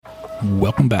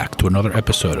Welcome back to another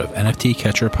episode of NFT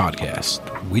Catcher Podcast.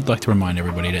 We'd like to remind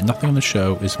everybody that nothing on the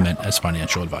show is meant as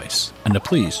financial advice, and to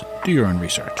please do your own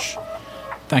research.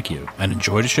 Thank you, and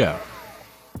enjoy the show.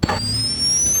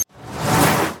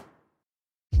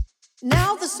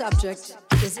 Now the subject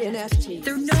is NFTs.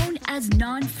 They're known as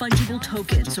non-fungible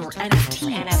tokens, or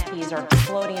NFTs. NFTs are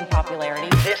exploding in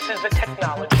popularity. This is a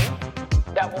technology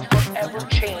that will forever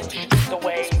change the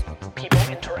way people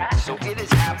interact. So it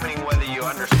is happening whether you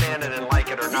understand it and like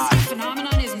it or not. This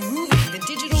phenomenon is moving. The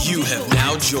digital. You have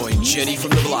now joined Jenny from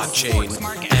the Blockchain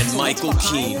and Michael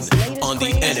Keene on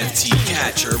the NFT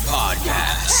Catcher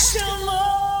Podcast.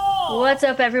 What's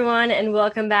up, everyone, and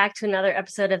welcome back to another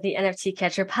episode of the NFT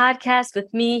Catcher Podcast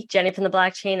with me, Jenny from the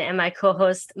Blockchain, and my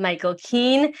co-host, Michael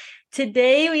Keene.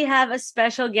 Today, we have a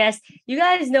special guest. You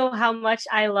guys know how much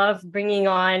I love bringing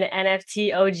on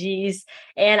NFT OGs,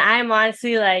 and I'm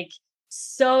honestly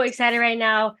so excited right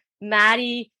now.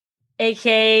 Maddie,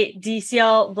 aka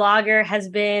DCLBlogger, has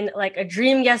been a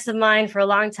dream guest of mine for a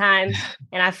long time,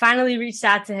 and I finally reached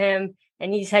out to him,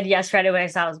 and he said yes right away,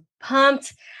 so I was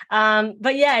pumped.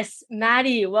 But yes,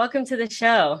 Maddie, welcome to the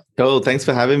show. Oh, thanks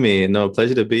for having me. No,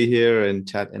 pleasure to be here and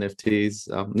chat NFTs.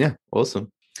 Yeah,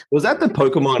 awesome. Was that the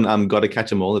Pokemon Gotta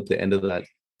Catch 'em all at the end of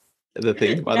the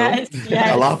thing, by the way?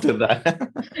 Yes. I laughed at that.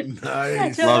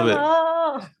 Nice. Love it.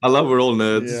 I love we're all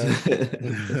nerds.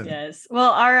 Yeah. Yes.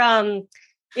 Well, our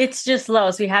It's Just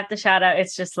Lows. We have to shout out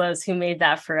It's Just Lows who made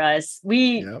that for us.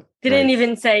 We didn't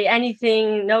even say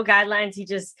anything, no guidelines. He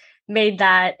just made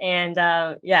that, and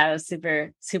it was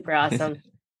super, super awesome.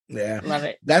 Yeah. Love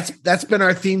it. That's been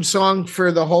our theme song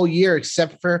for the whole year,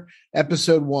 except for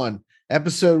episode 1.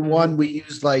 Episode 1, we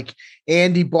used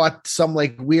Andy bought some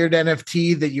weird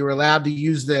NFT that you were allowed to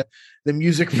use the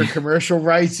music for commercial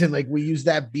rights, and we used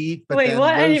that beat. But wait,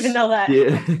 what? I didn't even know that.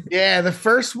 Yeah, the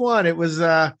first one, it was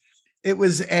a what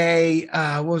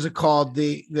was it called?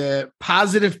 The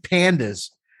Positive Pandas.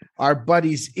 Our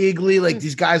buddies Iggly,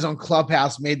 these guys on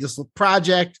Clubhouse made this little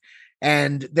project,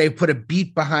 and they put a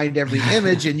beat behind every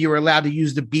image, and you were allowed to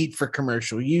use the beat for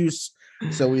commercial use.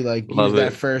 So we used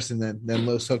that first, and then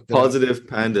Los hooked it Positive up.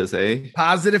 Pandas, eh?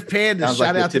 Positive Pandas. Sounds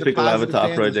Shout like out the to typical the Positive Avatar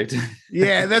Pandas. project.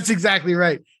 Yeah, that's exactly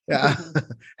right.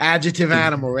 Adjective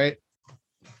animal, right?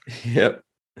 Yep.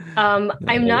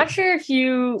 I'm not sure if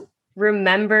you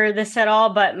remember this at all,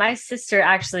 but my sister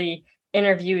actually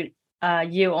interviewed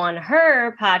you on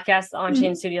her podcast, On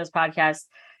Chain Studios podcast.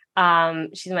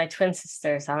 She's my twin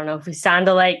sister, so I don't know if we sound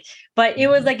alike, but it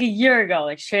was a year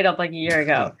ago, straight up a year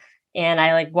ago. And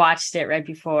I watched it right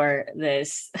before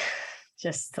this,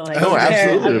 just to Oh,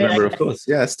 absolutely remember, of course.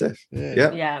 Yeah, Steph. Yeah.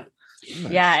 Nice.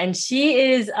 Yeah. And she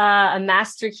is a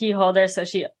master key holder, so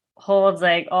she holds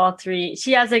all 3.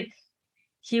 She has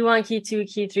key 1, key 2,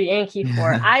 key 3, and key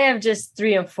 4. I have just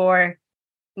 3 and 4.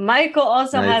 Michael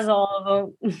also has all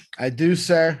of them. I do,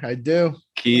 sir. I do.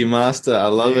 Key master. I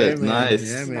love it. Man. Nice.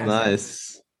 Yeah, man.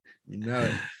 Nice. You know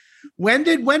it. When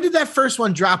did that first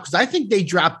one drop? Because I think they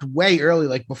dropped way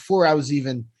early, before I was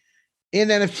even in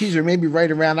NFTs, or maybe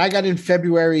right around. I got in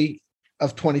February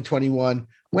of 2021.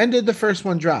 When did the first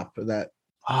one drop for that?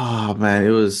 Oh man,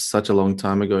 it was such a long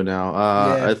time ago now.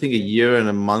 I think a year and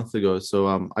a month ago.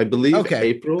 So I believe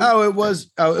April. Oh, it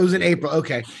was in April.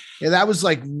 Okay. Yeah, that was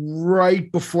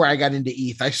right before I got into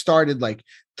ETH. I started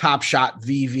Top Shot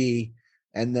VV,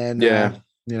 and then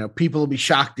people will be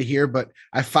shocked to hear, but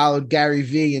I followed Gary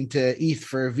V into ETH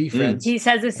for V Friends. He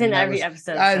says this in every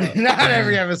episode. Not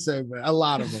every episode, but a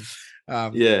lot of them.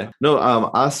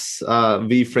 Us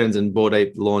V Friends and Bored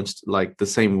Ape launched the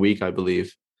same week, I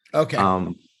believe. Okay.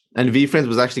 And V Friends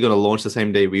was actually going to launch the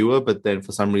same day we were, but then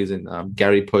for some reason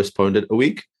Gary postponed it a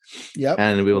week. Yep.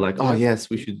 And we were like, oh yes,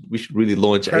 we should really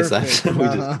launch ASAP. So we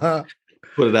just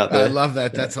put it out there. I love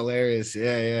that. That's hilarious.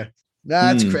 Yeah.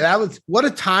 That's crazy. That was what a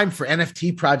time for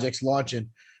NFT projects launching.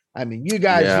 I mean, you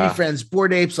guys, V Friends,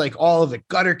 Bored Apes, all of the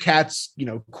Gutter Cats,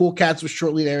 Cool Cats was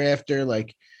shortly thereafter.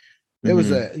 There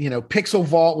was a, Pixel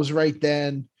Vault was right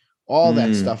then. All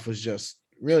that stuff was just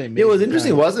really amazing. It was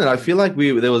interesting, wasn't it? I feel like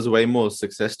there was way more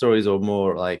success stories or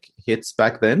more hits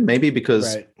back then, maybe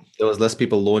because there was less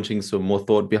people launching, so more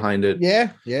thought behind it.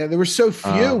 Yeah. There were so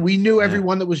few. We knew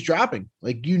everyone that was dropping.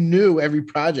 You knew every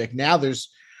project. Now there's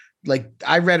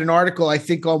I read an article, I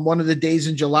think on one of the days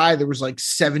in July, there was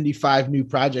 75 new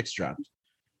projects dropped.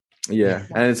 Yeah.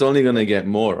 And it's only going to get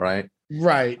more, right?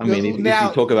 Right. I mean, if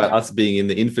you talk about us being in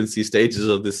the infancy stages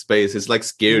of this space, it's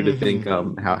scary to think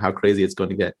how crazy it's going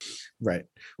to get. Right.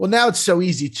 Well, now it's so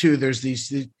easy too. There's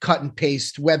these cut and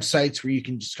paste websites where you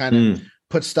can just kind of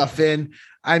put stuff in.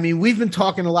 I mean, we've been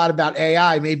talking a lot about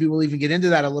AI. Maybe we'll even get into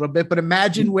that a little bit, but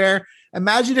imagine where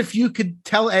Imagine if you could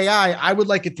tell AI, I would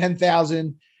like a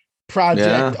 10,000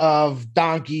 project of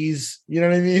donkeys. You know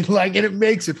what I mean? Like, and it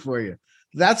makes it for you.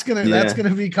 That's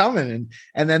gonna be coming,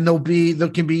 and then there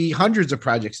can be hundreds of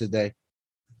projects a day.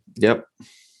 Yep.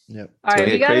 All right,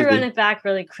 we got to run it back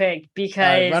really quick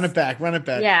because run it back.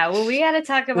 Yeah, well, we got to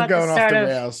talk about We're going the start off the of.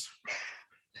 rails.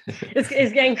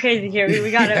 It's getting crazy here.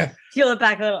 We got to peel it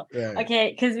back a little. Yeah.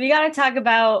 Okay, because we got to talk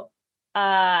about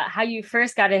how you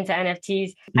first got into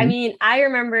NFTs. I mean, I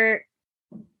remember,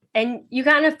 and you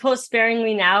kind of post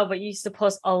sparingly now, but you used to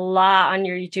post a lot on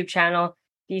your YouTube channel,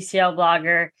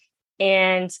 DCLBlogger.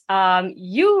 And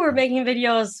you were making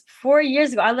videos 4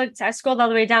 years ago. I scrolled all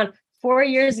the way down. 4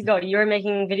 years ago, you were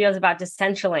making videos about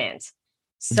Decentraland.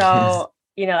 So,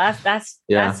 that's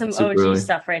some OG early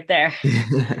stuff right there.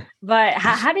 But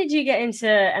how did you get into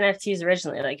NFTs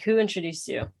originally? Like, who introduced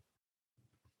you?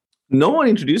 No one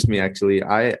introduced me, actually.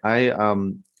 I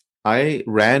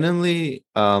randomly,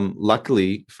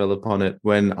 luckily, fell upon it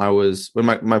when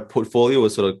my portfolio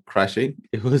was sort of crashing.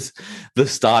 It was the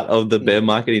start of the bear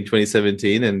market in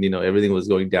 2017, and everything was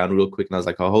going down real quick. And I was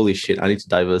like, "Oh, holy shit! I need to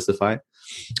diversify."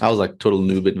 I was like total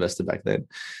noob investor back then.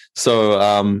 So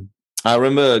I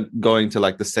remember going to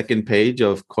like the second page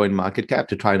of CoinMarketCap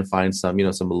to try and find some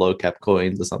low cap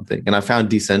coins or something, and I found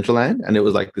Decentraland, and it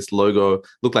was like this logo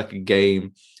looked like a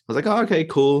game. I was like, oh, okay,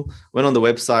 cool. Went on the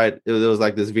website. There was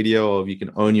like this video of you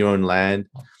can own your own land.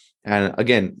 And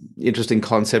again, interesting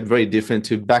concept, very different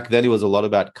to back then. It was a lot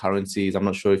about currencies. I'm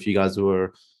not sure if you guys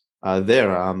were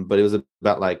there, but it was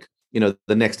about like, the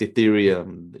next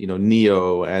Ethereum,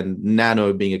 Neo and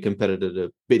Nano being a competitor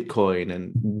to Bitcoin,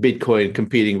 and Bitcoin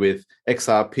competing with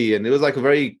XRP. And it was like a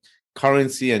very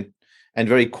currency and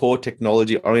very core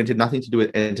technology oriented, nothing to do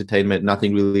with entertainment,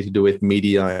 nothing really to do with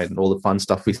media and all the fun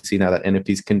stuff we see now that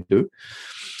NFTs can do.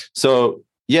 So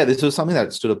yeah, this was something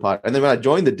that stood apart. And then when I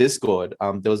joined the Discord,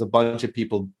 there was a bunch of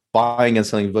people buying and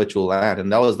selling virtual land.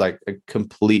 And that was like a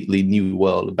completely new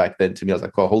world back then to me. I was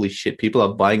like, oh, holy shit, people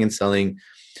are buying and selling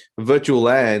virtual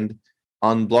land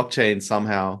on blockchain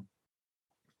somehow.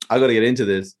 I got to get into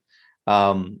this.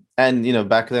 And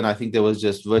back then I think there was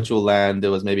just virtual land.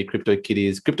 There was maybe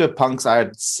CryptoKitties, CryptoPunks I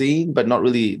had seen, but not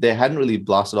really. They hadn't really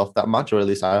blasted off that much, or at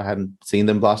least I hadn't seen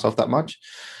them blast off that much.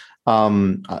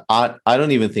 Art, I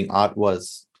don't even think art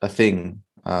was a thing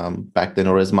back then,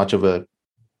 or as much of a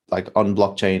like on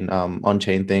blockchain,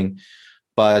 on-chain thing.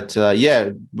 But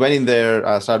went in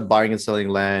there, started buying and selling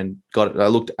land. I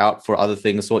looked out for other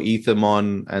things, saw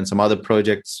Ethermon and some other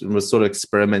projects, and was sort of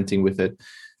experimenting with it.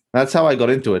 That's how I got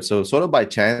into it. So sort of by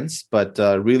chance, but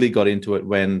really got into it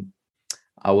when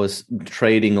I was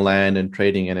trading land and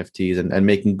trading NFTs and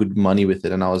making good money with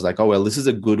it. And I was like, oh, well, this is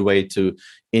a good way to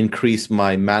increase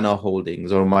my Mana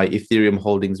holdings or my Ethereum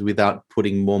holdings without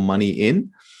putting more money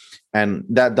in. And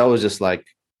that was just like,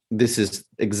 this is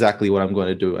exactly what I'm going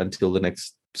to do until the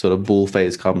next sort of bull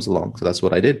phase comes along. So that's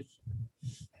what I did.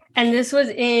 And this was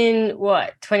in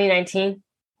what, 2019?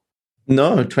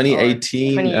 No,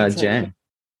 2018. Jan.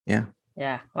 Yeah.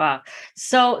 Yeah. Wow.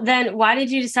 So then why did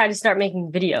you decide to start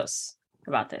making videos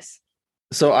about this?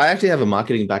 So I actually have a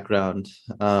marketing background.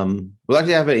 Actually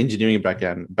I have an engineering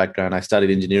background. I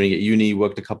studied engineering at uni,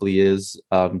 worked a couple of years,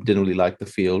 didn't really like the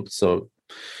field. So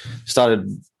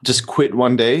just quit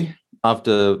one day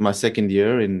after my second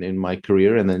year in my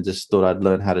career, and then just thought I'd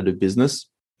learn how to do business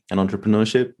and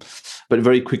entrepreneurship. But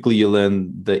very quickly you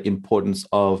learn the importance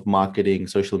of marketing,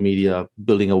 social media,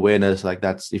 building awareness. Like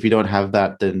that's, if you don't have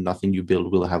that, then nothing you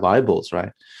build will have eyeballs,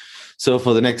 right? So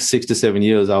for the next 6 to 7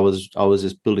 years, I was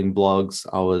just building blogs.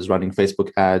 I was running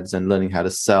Facebook ads and learning how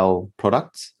to sell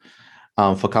products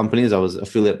for companies. I was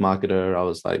affiliate marketer. I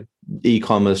was like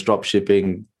e-commerce, drop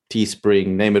shipping, Teespring,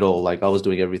 name it all. Like I was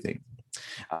doing everything.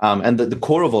 And the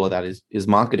core of all of that is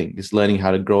marketing. It's learning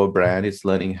how to grow a brand. It's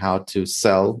learning how to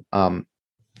sell,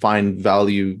 find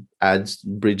value ads,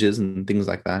 bridges, and things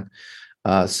like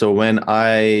that. So when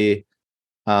I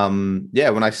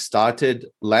started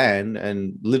land,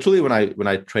 and literally when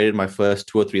I traded my first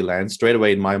 2 or 3 lands, straight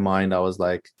away in my mind, I was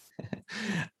like,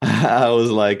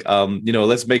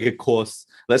 let's make a course,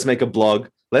 let's make a blog,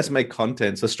 let's make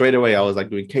content. So straight away I was like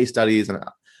doing case studies, and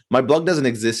my blog doesn't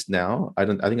exist now. I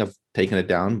think I've taken it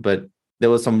down, but there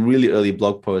was some really early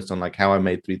blog posts on like how I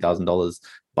made $3,000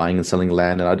 buying and selling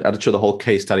land. And I'd show the whole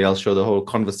case study. I'll show the whole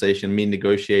conversation, me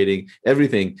negotiating,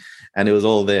 everything. And it was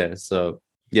all there. So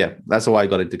yeah, that's why I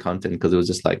got into content, because it was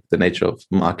just like the nature of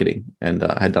marketing, and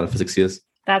I had done it for 6 years.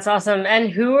 That's awesome. And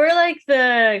who were like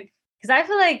because I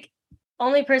feel like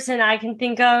only person I can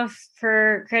think of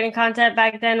for creating content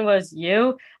back then was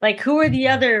you. Like, who were the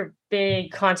other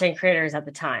big content creators at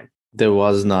the time? There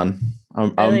was none.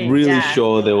 I'm really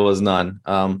sure there was none.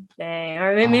 Dang.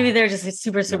 Or maybe they're just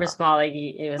super small. Like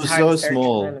it was hard so to search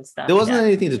small. for them and stuff. There wasn't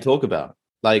anything to talk about.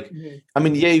 Like, I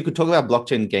mean, yeah, you could talk about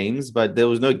blockchain games, but there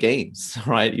was no games,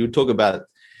 right? You would talk about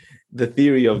the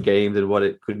theory of games and what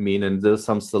it could mean, and there's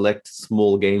some select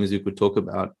small games you could talk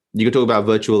about. You could talk about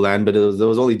virtual land, but there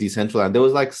was only Decentraland. There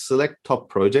was like select top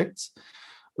projects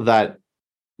that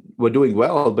were doing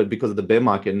well, but because of the bear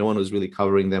market, no one was really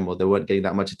covering them, or they weren't getting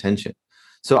that much attention.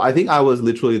 So I think I was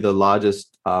literally the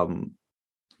largest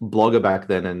blogger back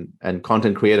then and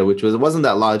content creator, which wasn't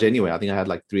that large anyway. I think I had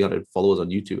like 300 followers on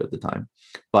YouTube at the time.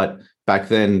 But back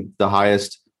then, the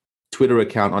highest Twitter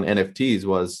account on NFTs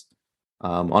was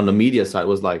on the media side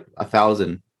was like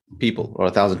 1,000 people or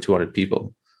 1,200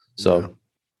 people. So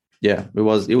yeah, it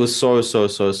was so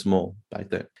small back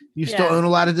then. You still own a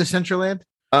lot of Decentraland?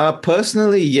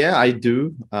 Personally, yeah, I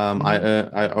do.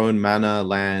 I own Mana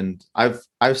land.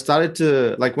 I've started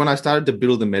to, like, when I started to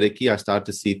build the Metakey, I started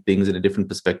to see things in a different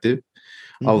perspective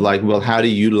of like, well, how do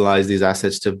you utilize these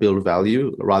assets to build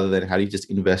value rather than how do you just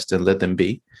invest and let them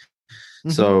be?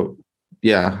 So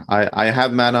yeah, I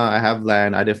have Mana, I have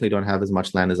land. I definitely don't have as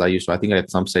much land as I used to. I think at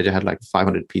some stage I had like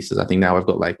 500 pieces. I think now I've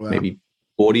got like maybe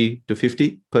 40 to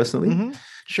 50 personally.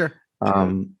 Sure.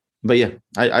 But yeah,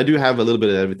 I do have a little bit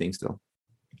of everything still.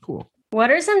 Cool. What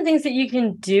are some things that you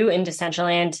can do in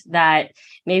Decentraland that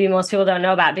maybe most people don't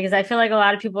know about? Because I feel like a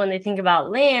lot of people, when they think about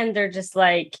land, they're just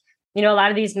like, a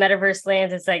lot of these metaverse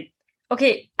lands, it's like,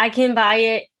 okay, I can buy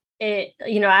it,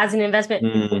 as an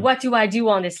investment. What do I do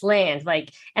on this land?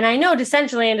 Like, and I know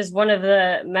Decentraland is one of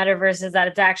the metaverses that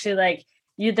it's actually like,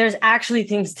 there's actually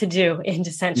things to do in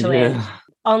Decentraland,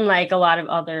 unlike a lot of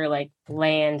other like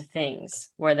land things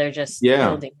where they're just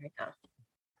building right now.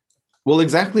 Well,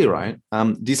 exactly right.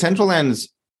 Decentraland's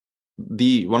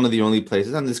one of the only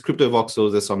places, and there's Crypto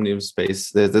Voxels, there's Somnium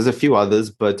Space, there's a few others,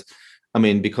 but I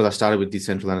mean, because I started with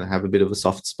Decentraland, I have a bit of a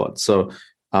soft spot. So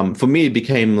for me, it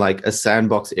became like a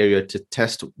sandbox area to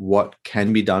test what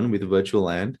can be done with virtual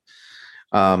land.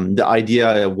 The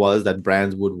idea was that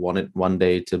brands would want it one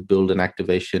day to build an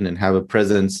activation and have a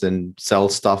presence and sell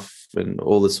stuff and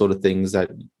all the sort of things that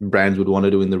brands would want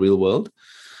to do in the real world.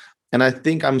 And I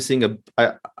think I'm seeing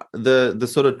the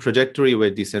sort of trajectory where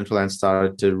Decentraland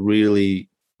started to really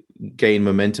gain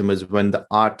momentum is when the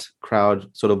art crowd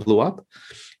sort of blew up.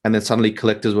 And then suddenly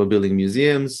collectors were building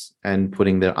museums and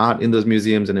putting their art in those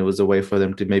museums. And it was a way for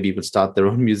them to maybe even start their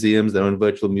own museums, their own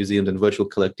virtual museums, and virtual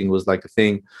collecting was like a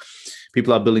thing.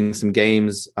 People are building some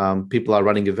games. People are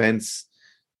running events.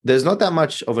 There's not that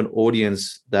much of an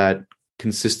audience that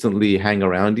consistently hang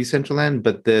around Decentraland,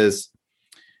 but there's,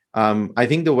 I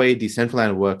think the way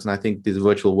Decentraland works, and I think these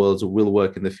virtual worlds will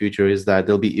work in the future, is that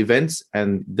there'll be events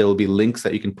and there'll be links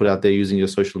that you can put out there using your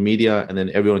social media, and then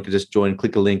everyone can just join,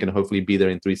 click a link, and hopefully be there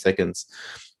in 3 seconds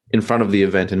in front of the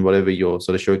event and whatever you're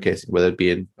sort of showcasing, whether it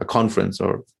be in a conference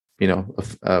or,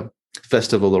 a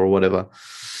festival or whatever.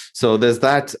 So there's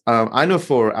that. I know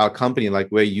for our company, like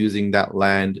we're using that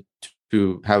land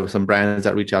to have some brands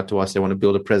that reach out to us. They want to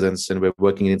build a presence, and we're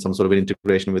working in some sort of an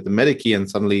integration with the Metakey. And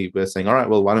suddenly we're saying, all right,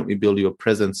 well, why don't we build you a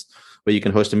presence where you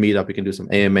can host a meetup? You can do some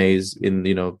AMAs in,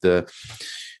 the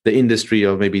industry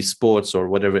of maybe sports or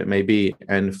whatever it may be.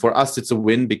 And for us, it's a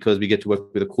win because we get to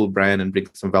work with a cool brand and bring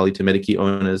some value to Metakey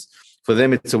owners. For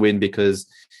them, it's a win because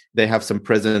they have some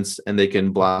presence and they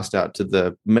can blast out to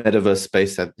the metaverse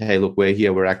space that, hey, look, we're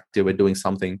here, we're active, we're doing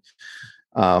something.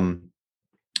 And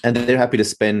they're happy to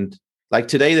spend. Like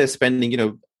today, they're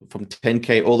spending, from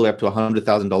 $10K all the way up to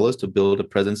 $100,000 to build a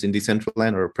presence in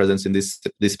Decentraland or a presence in these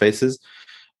spaces.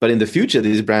 But in the future,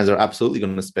 these brands are absolutely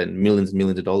going to spend millions and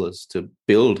millions of dollars to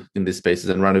build in these spaces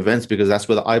and run events, because that's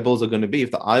where the eyeballs are going to be.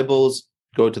 If the eyeballs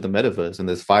go to the metaverse and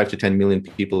there's 5 to 10 million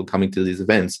people coming to these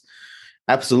events,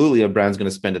 absolutely a brand's going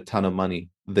to spend a ton of money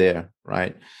there,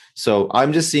 right? So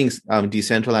I'm just seeing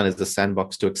Decentraland as the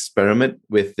sandbox to experiment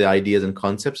with the ideas and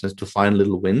concepts and to find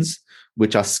little wins,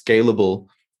 which are scalable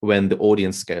when the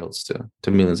audience scales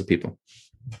to millions of people.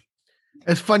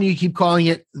 It's funny you keep calling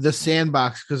it the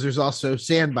sandbox because there's also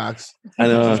Sandbox. I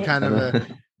know. Which is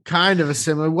kind of a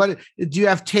similar. What do you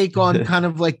have take on kind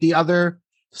of like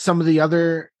some of the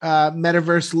other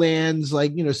metaverse lands,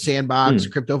 like Sandbox,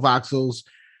 Crypto Voxels,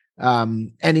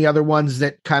 any other ones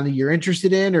that kind of you're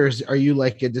interested in, or are you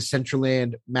like a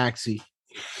Decentraland maxi?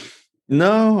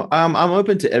 No, I'm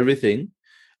open to everything.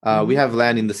 We have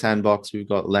land in the Sandbox. We've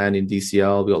got land in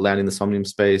DCL. We've got land in the Somnium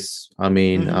space. I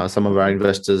mean, some of our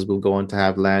investors will go on to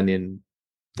have land in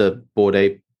the Bored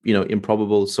Ape,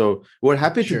 Improbable. So we're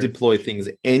happy to deploy things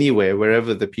anywhere,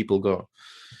 wherever the people go.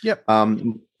 Yep.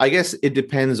 I guess it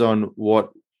depends on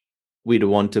what we'd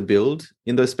want to build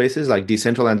in those spaces. Like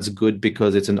Decentraland is good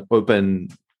because it's an open,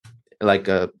 like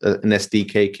an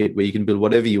SDK kit where you can build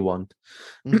whatever you want.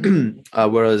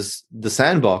 Whereas the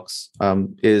sandbox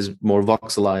is more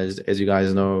voxelized, as you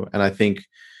guys know. And I think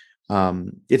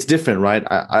it's different, right?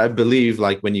 I believe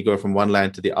like when you go from one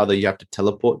land to the other, you have to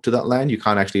teleport to that land. You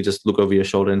can't actually just look over your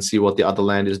shoulder and see what the other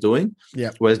land is doing.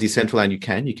 Yeah. Whereas Decentraland,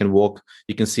 you can walk,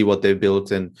 you can see what they've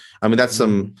built. And I mean, that's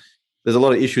there's a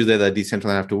lot of issues there that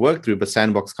Decentraland have to work through, but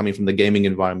Sandbox coming from the gaming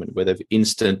environment where they've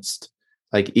instanced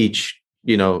like each,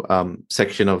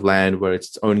 section of land where it's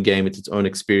its own game, it's its own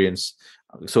experience.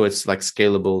 So it's like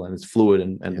scalable and it's fluid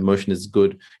and the motion is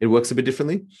good. It works a bit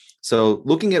differently. So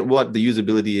looking at what the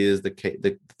usability is,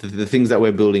 the things that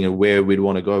we're building and where we'd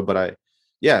want to go, but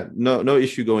no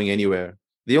issue going anywhere.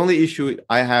 The only issue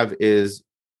I have is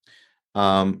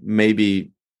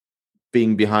maybe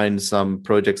being behind some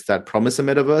projects that promise a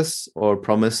metaverse or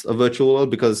promise a virtual world,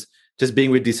 because just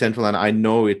being with Decentraland, I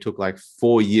know it took like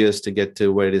 4 years to get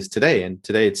to where it is today. And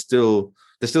today there's still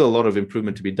a lot of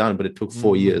improvement to be done, but it took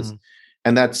 4 years.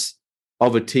 And that's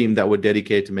of a team that were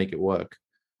dedicated to make it work.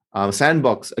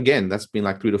 Sandbox, again, that's been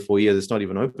like 3 to 4 years. It's not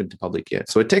even open to public yet.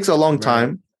 So it takes a long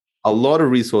time, a lot of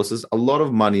resources, a lot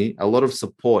of money, a lot of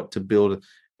support to build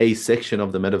a section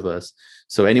of the metaverse.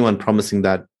 So anyone promising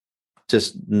that,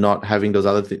 just not having those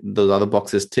other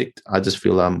boxes ticked, I just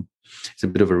feel it's a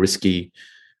bit of a risky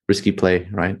play,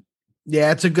 right?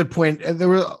 Yeah, it's a good point.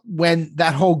 When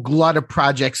that whole glut of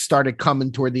projects started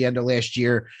coming toward the end of last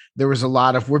year, there was a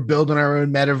lot of we're building our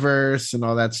own metaverse and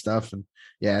all that stuff. And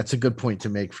yeah, it's a good point to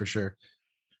make for sure.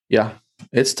 Yeah,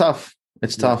 it's tough.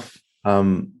 It's tough.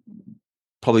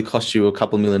 Probably cost you a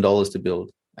couple $1 million to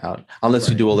build out, unless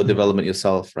you do all the development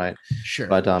yourself, right? Sure.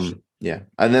 But yeah,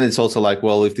 and then it's also like,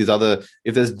 well, if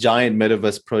there's giant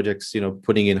metaverse projects,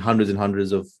 putting in hundreds and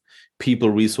hundreds of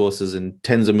people, resources, and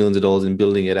tens of millions of dollars in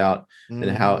building it out, and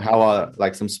how are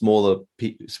like some smaller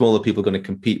people going to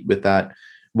compete with that?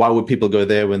 Why would people go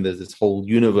there when there's this whole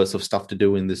universe of stuff to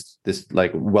do in this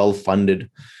like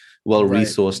well-funded,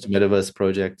 well-resourced metaverse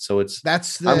project? So I'm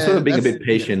sort of being a bit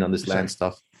patient on this land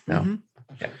stuff now.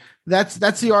 Yeah.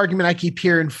 That's the argument I keep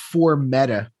hearing for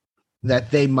Meta,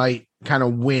 that they might kind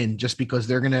of win just because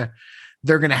they're gonna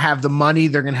have the money,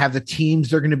 they're gonna have the teams,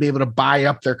 they're gonna be able to buy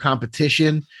up their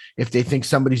competition if they think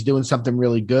somebody's doing something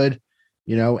really good,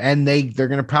 and they're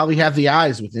gonna probably have the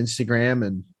eyes with Instagram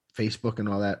and Facebook and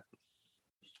all that.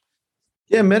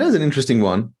 Yeah, Meta is an interesting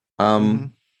one.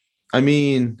 I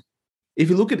mean, if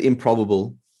you look at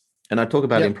Improbable, and I talk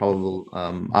about Improbable,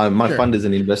 my fund is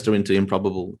an investor into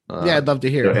Improbable. I'd love to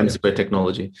hear M Square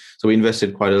technology. So we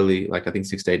invested quite early, like I think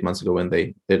 6 to 8 months ago when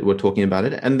they were talking about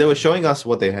it. And they were showing us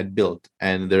what they had built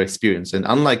and their experience. And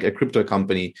unlike a crypto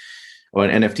company or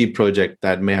an NFT project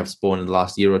that may have spawned in the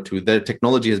last year or two, their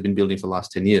technology has been building for the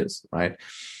last 10 years, right?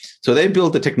 So they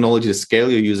built the technology to scale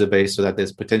your user base so that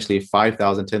there's potentially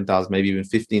 5,000, 10,000, maybe even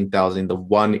 15,000 in the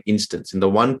one instance, in the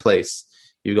one place.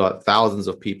 You've got thousands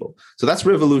of people. So that's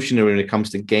revolutionary when it comes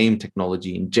to game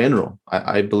technology in general.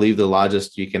 I believe the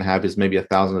largest you can have is maybe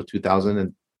 1,000 or 2,000,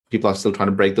 and people are still trying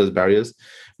to break those barriers.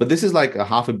 But this is like a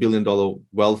 $500 million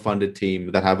well-funded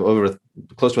team that have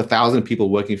close to 1,000 people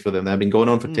working for them. They've been going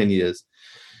on for 10 years.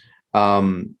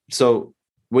 So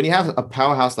when you have a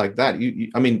powerhouse like that,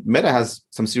 I mean, Meta has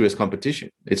some serious competition.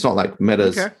 It's not like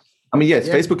Meta's. Okay. I mean, yes,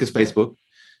 Facebook is Facebook.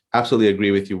 Absolutely agree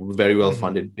with you. Very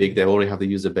well-funded, big. They already have the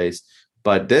user base.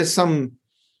 But there's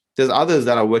others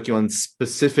that are working on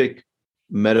specific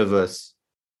metaverse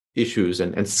issues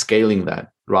and scaling that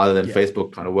rather than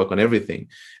Facebook trying to work on everything.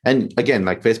 And again,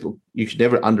 like Facebook, you should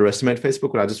never underestimate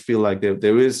Facebook, but I just feel like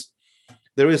there is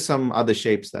some other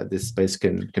shapes that this space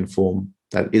can form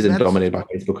that isn't dominated by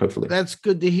Facebook, hopefully. That's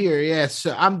good to hear. Yes.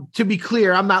 So to be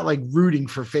clear, I'm not like rooting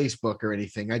for Facebook or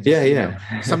anything. I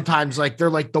just, sometimes like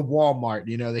they're like the Walmart,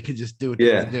 they can just do what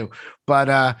they do.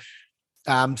 But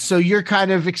so you're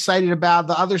kind of excited about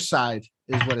the other side,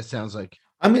 is what it sounds like.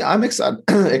 I mean, I'm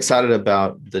excited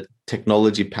about the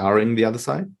technology powering the other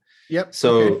side. Yep.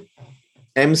 So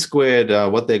M Squared,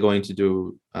 what they're going to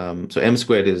do. So M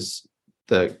Squared is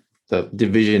the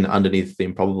division underneath the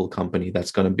Improbable company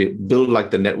that's going to build like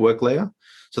the network layer.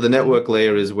 So the network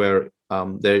layer is where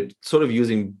they're sort of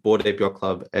using Bored Ape Yacht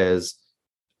Club as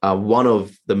one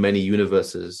of the many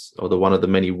universes or one of the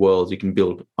many worlds you can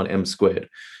build on M Squared.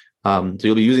 So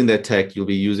you'll be using their tech.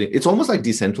 It's almost like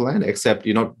Decentraland, except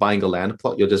you're not buying a land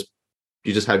plot. You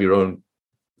just have your own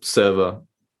server,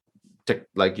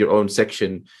 like your own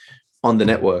section on the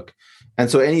network. And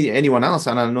so anyone else,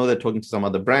 and I know they're talking to some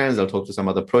other brands, they'll talk to some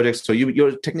other projects. So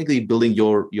you're technically building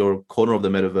your corner of the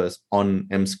metaverse on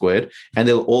M Squared, and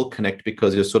they'll all connect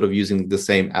because you're sort of using the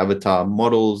same avatar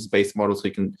base models, so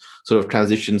you can sort of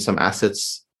transition some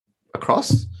assets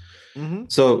across. Mm-hmm.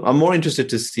 So I'm more interested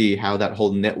to see how that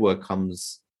whole network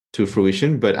comes to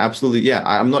fruition. But absolutely, yeah,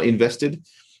 I'm not invested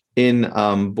in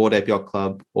Bored Ape Yacht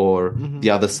Club or the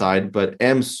other side, but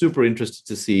am super interested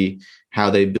to see how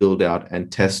they build out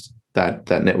and test that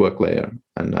network layer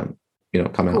and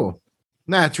come out.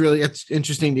 No, it's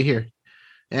interesting to hear.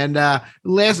 And I'll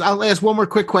ask one more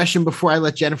quick question before I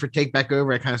let Jennifer take back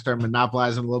over. I kind of start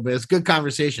monopolizing a little bit. It's a good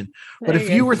conversation. But if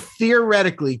you were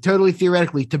totally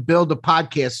theoretically, to build a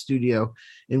podcast studio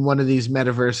in one of these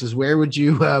metaverses, where would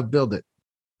you build it?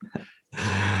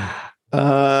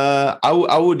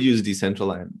 I would use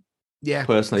Decentraland. Yeah,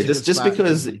 personally, just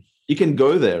because you can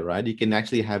go there, right? You can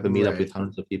actually have a meetup with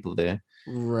hundreds of people there.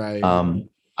 Right.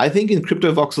 I think in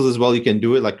Crypto Voxels as well, you can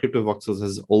do it. Like Crypto Voxels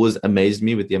has always amazed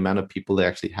me with the amount of people they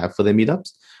actually have for their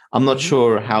meetups. I'm not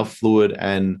sure how fluid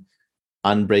and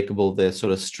unbreakable their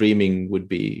sort of streaming would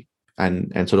be,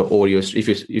 and sort of audio.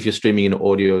 If you're streaming in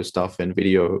audio stuff and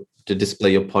video to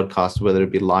display your podcast, whether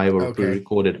it be live or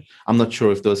pre-recorded, I'm not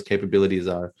sure if those capabilities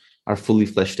are fully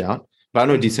fleshed out. But I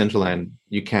know Decentraland,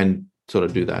 you can sort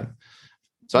of do that.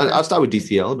 So I'll start with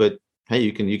DCL, but hey,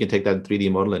 you can take that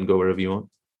 3D model and go wherever you want.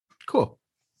 Cool.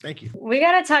 Thank you. We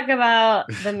got to talk about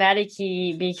the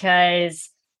Metakey because,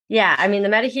 the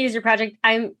Metakey is your project.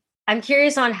 I'm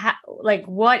curious on how,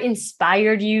 what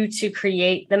inspired you to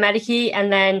create the Metakey,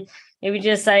 and then maybe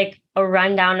just like a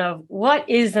rundown of what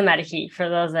is the Metakey for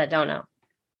those that don't know.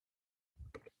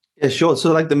 Yeah, sure.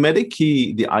 So like the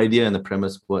Metakey, the idea and the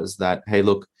premise was that, hey,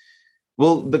 look,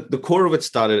 well, the core of it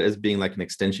started as being like an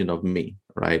extension of me,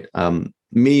 right?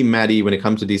 Me, Maddie, when it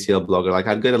comes to DCLBlogger, like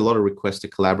I'd get a lot of requests to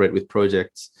collaborate with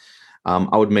projects.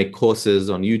 I would make courses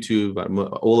on YouTube.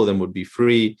 All of them would be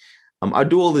free. I'd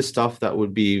do all this stuff that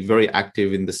would be very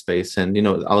active in the space. And,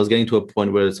 I was getting to a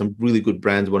point where some really good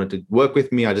brands wanted to work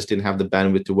with me. I just didn't have the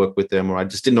bandwidth to work with them, or I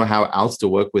just didn't know how else to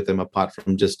work with them apart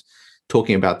from just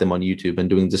talking about them on YouTube and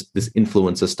doing just this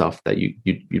influencer stuff that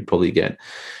you'd probably get.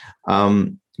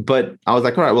 But I was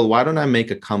like, all right, well, why don't I make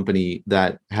a company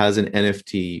that has an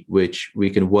NFT, which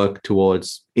we can work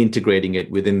towards integrating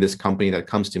it within this company that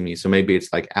comes to me. So maybe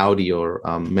it's like Audi or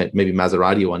maybe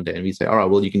Maserati one day. And we say, all right,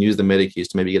 well, you can use the Metakeys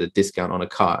to maybe get a discount on a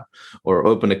car or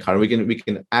open a car. We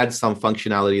can add some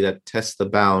functionality that tests the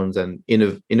bounds and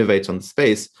innovates on the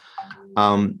space.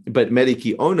 But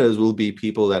Metakey owners will be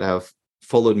people that have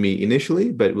followed me initially,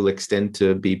 but will extend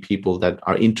to be people that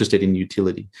are interested in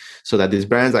utility, so that these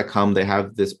brands that come, they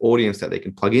have this audience that they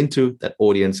can plug into. That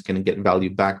audience can get value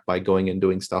back by going and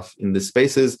doing stuff in these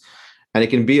spaces. And it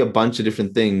can be a bunch of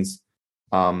different things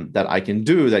that I can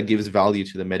do that gives value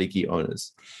to the Metakey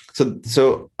owners.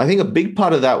 So I think a big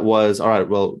part of that was, all right,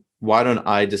 well, why don't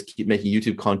I just keep making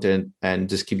YouTube content and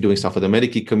just keep doing stuff for the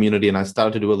Metakey community? And I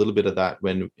started to do a little bit of that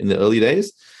when in the early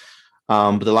days.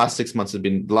 But the last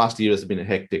last year has been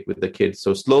hectic with the kids.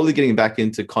 So slowly getting back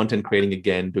into content creating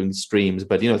again, doing streams,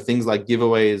 but things like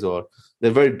giveaways, or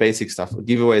they're very basic stuff.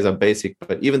 Giveaways are basic,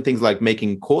 but even things like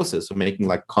making courses, so making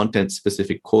like content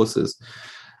specific courses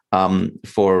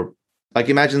for like,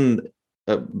 imagine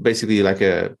basically like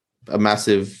a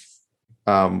massive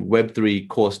Web3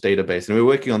 course database. And we're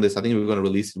working on this. I think we're going to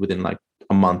release it within like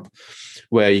a month,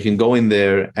 where you can go in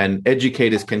there and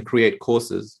educators can create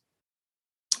courses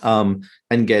and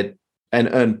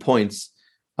earn points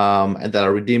and that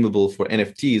are redeemable for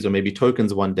NFTs or maybe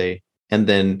tokens one day. And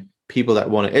then people that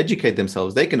want to educate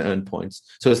themselves, they can earn points.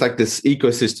 So it's like this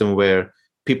ecosystem where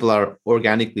people are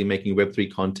organically making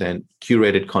Web3 content,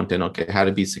 curated content, how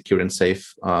to be secure and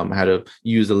safe, how to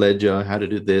use a ledger, how to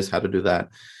do this, how to do that.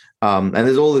 And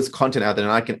there's all this content out there,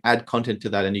 and I can add content to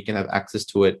that and you can have access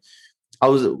to it.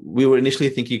 We were initially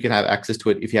thinking you can have access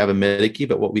to it if you have a Metakey,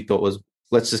 but what we thought was,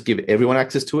 let's just give everyone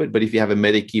access to it. But if you have a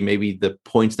Metakey, maybe the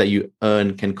points that you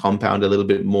earn can compound a little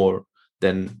bit more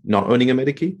than not owning a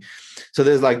Metakey. So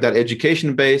there's like that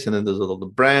education base, and then there's all the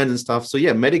brands and stuff. So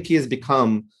yeah, Metakey has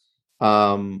become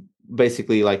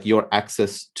basically like your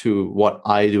access to what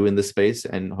I do in the space,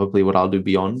 and hopefully what I'll do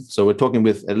beyond. So we're talking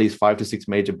with at least 5 to 6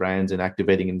 major brands and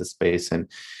activating in the space, and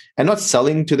not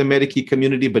selling to the Metakey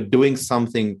community, but doing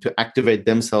something to activate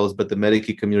themselves, but the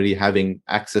Metakey community having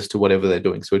access to whatever they're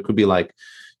doing. So it could be like,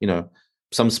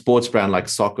 some sports brand like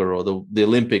soccer or the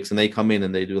Olympics, and they come in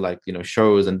and they do like,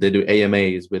 shows, and they do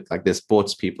AMAs with like their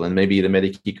sports people. And maybe the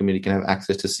Metakey community can have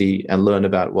access to see and learn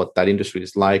about what that industry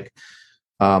is like.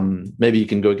 Maybe you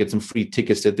can go get some free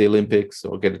tickets at the Olympics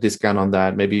or get a discount on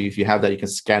that. Maybe if you have that, you can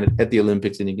scan it at the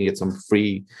Olympics and you can get some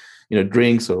free,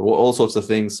 drinks or all sorts of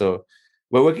things. So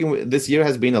we're working with, this year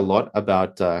has been a lot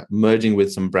about merging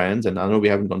with some brands. And I know we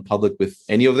haven't gone public with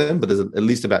any of them, but there's at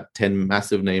least about 10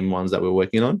 massive name ones that we're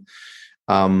working on.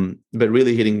 But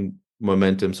really hitting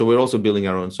momentum. So we're also building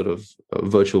our own sort of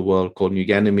virtual world called New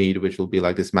Ganymede, which will be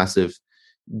like this massive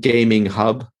gaming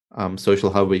hub,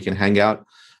 social hub where you can hang out.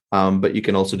 But you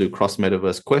can also do cross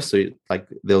metaverse quests. So like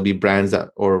there'll be brands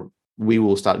or we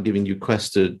will start giving you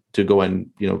quests to go and,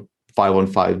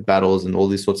 5-on-5 battles and all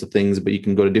these sorts of things. But you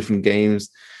can go to different games,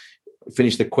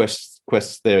 finish the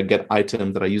quests there, get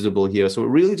items that are usable here. So we're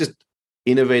really just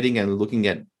innovating and looking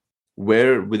at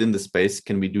where within the space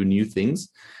can we do new things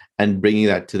and bringing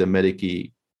that to the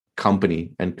Metakey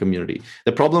company and community.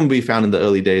 The problem we found in the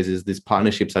early days is these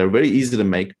partnerships are very easy to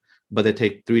make, but they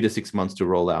take 3 to 6 months to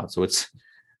roll out. So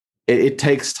it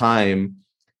takes time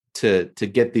to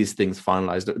get these things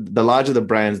finalized. The larger the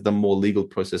brands, the more legal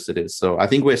process it is. So I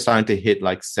think we're starting to hit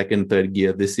like second, third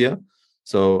gear this year.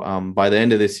 So by the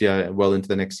end of this year, well into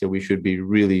the next year, we should be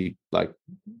really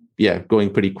going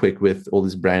pretty quick with all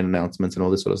these brand announcements and all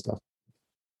this sort of stuff.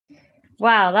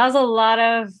 Wow, that was a lot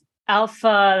of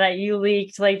alpha that you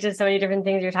leaked, like just so many different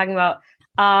things you're talking about.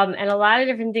 And a lot of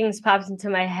different things pops into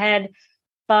my head.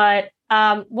 But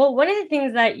one of the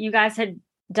things that you guys had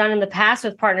done in the past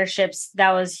with partnerships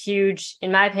that was huge,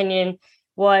 in my opinion,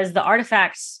 was the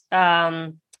Artifacts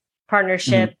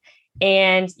partnership. Mm-hmm.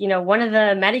 And, one of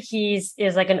the Metakeys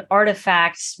is like an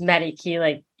artifact Metakey,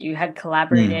 like you had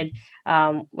collaborated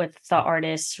with the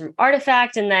artists from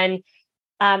Artifact. And then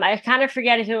I kind of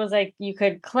forget if it was like you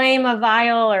could claim a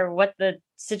vial or what the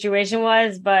situation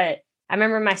was, but I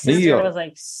remember my sister was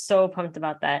like so pumped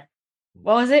about that.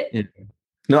 What was it? Yeah.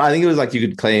 No, I think it was like you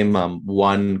could claim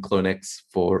one CloneX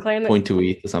for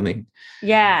 0.2 ETH or something.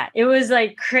 Yeah, it was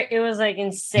like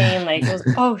insane. Like it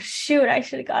was, oh shoot, I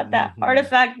should have got that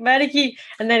Artifact Metakey,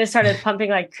 and then it started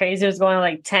pumping like crazy. It was going to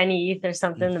like 10 ETH or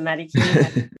something. The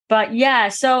Metakey, but yeah.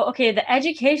 So okay, the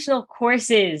educational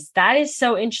courses, that is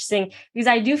so interesting because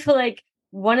I do feel like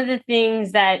one of the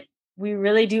things that we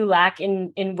really do lack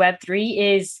in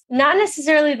Web3 is not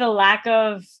necessarily the lack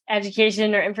of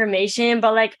education or information,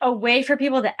 but like a way for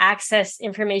people to access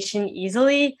information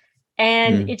easily.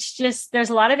 And it's just, there's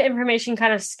a lot of information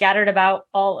kind of scattered about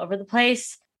all over the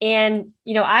place. And,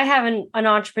 I have an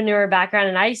entrepreneur background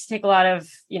and I used to take a lot of,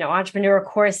 entrepreneur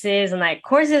courses, and like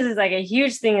courses is like a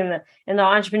huge thing in the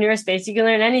entrepreneur space. You can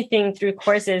learn anything through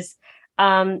courses.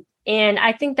 And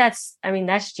I think that's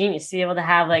genius to be able to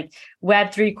have like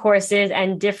Web3 courses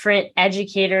and different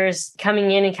educators coming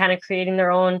in and kind of creating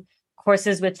their own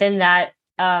courses within that.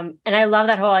 And I love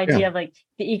that whole idea of like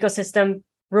the ecosystem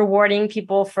rewarding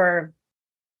people for,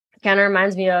 kind of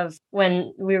reminds me of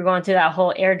when we were going through that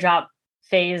whole airdrop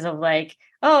phase of like,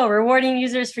 rewarding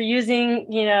users for using,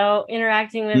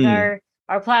 interacting with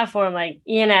our platform, like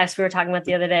ENS we were talking about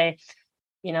the other day.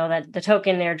 That the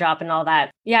token airdrop and all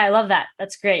that. Yeah, I love that.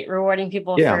 That's great. Rewarding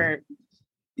people for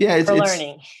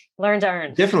learning. Learn to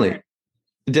earn.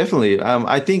 Definitely.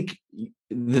 I think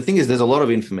the thing is there's a lot of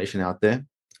information out there.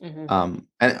 Mm-hmm.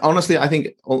 And honestly, I think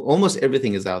almost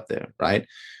everything is out there, right?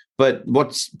 But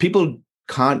people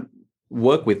can't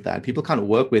work with that. People can't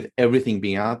work with everything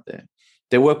being out there.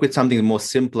 They work with something more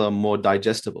simpler, more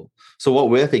digestible. So what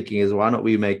we're thinking is, why don't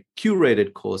we make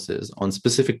curated courses on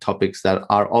specific topics that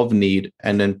are of need,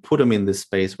 and then put them in this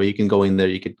space where you can go in there.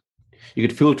 You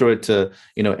could filter it to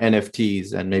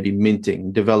NFTs and maybe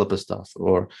minting, developer stuff,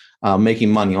 or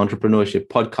making money, entrepreneurship,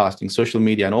 podcasting, social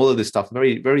media, and all of this stuff.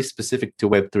 Very, very specific to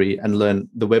Web3, and learn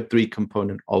the Web3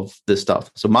 component of this stuff.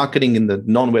 So marketing in the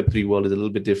non-Web3 world is a little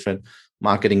bit different.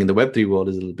 Marketing in the Web3 world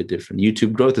is a little bit different.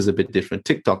 YouTube growth is a bit different.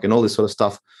 TikTok and all this sort of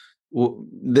stuff.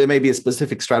 There may be a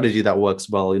specific strategy that works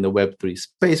well in the Web3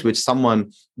 space, which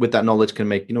someone with that knowledge can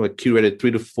make, a curated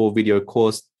 3 to 4 video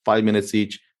course, 5 minutes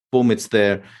each. Boom, it's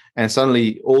there. And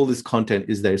suddenly all this content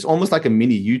is there. It's almost like a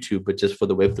mini YouTube, but just for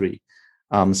the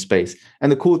Web3 space.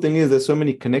 And the cool thing is there's so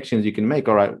many connections you can make.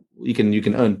 All right, you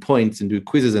can earn points and do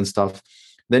quizzes and stuff.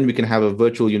 Then we can have a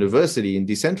virtual university in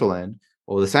Decentraland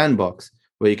or the Sandbox,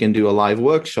 where you can do a live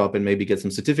workshop and maybe get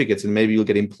some certificates, and maybe you'll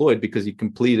get employed because you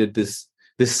completed this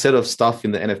set of stuff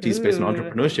in the NFT space and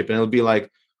entrepreneurship. And it'll be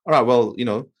like, all right, well,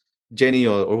 Jenny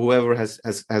or whoever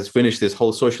has finished this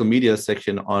whole social media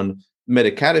section on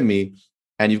Metacademy,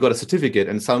 and you've got a certificate,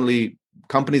 and suddenly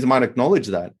companies might acknowledge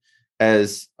that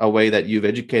as a way that you've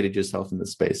educated yourself in the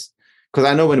space. Because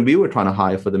I know when we were trying to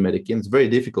hire for the Metakey, it's very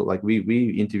difficult. Like we've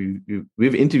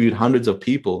interviewed hundreds of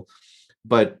people,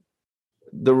 but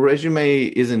the resume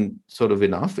isn't sort of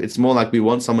enough. It's more like we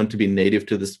want someone to be native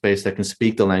to the space that can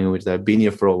speak the language, that have been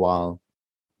here for a while,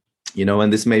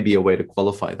 and this may be a way to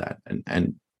qualify that.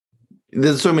 And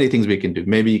there's so many things we can do.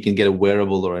 Maybe you can get a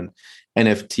wearable or an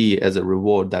NFT as a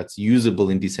reward that's usable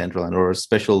in Decentraland, or a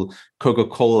special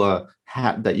Coca-Cola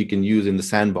hat that you can use in the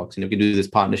sandbox. You can do this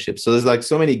partnership. So there's like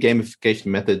so many gamification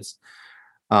methods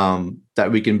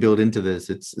that we can build into this.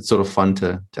 It's sort of fun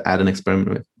to add and experiment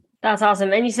with. That's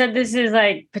awesome. And you said this is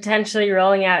like potentially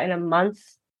rolling out in a month,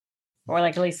 or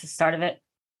like at least the start of it.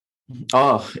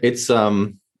 Oh, it's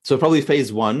so probably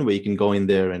phase 1, where you can go in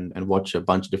there and watch a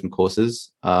bunch of different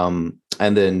courses. And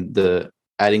then the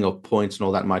adding of points and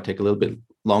all that might take a little bit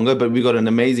longer, but we got an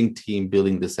amazing team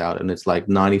building this out, and it's like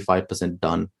 95%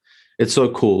 done. It's so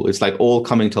cool. It's like all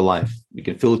coming to life. You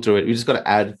can filter it. You just got to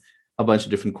add a bunch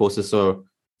of different courses. So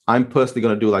I'm personally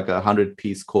going to do like a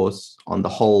 100-piece course on the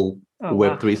whole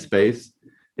Web3 space.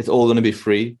 It's all going to be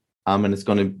free, and it's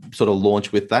going to sort of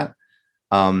launch with that,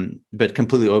 but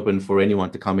completely open for anyone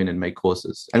to come in and make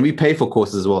courses. And we pay for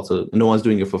courses as well, so no one's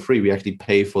doing it for free. We actually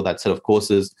pay for that set of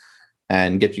courses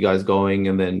and get you guys going,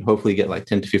 and then hopefully get like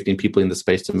 10 to 15 people in the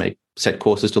space to make set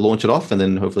courses to launch it off, and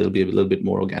then hopefully it'll be a little bit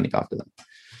more organic after that.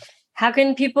 How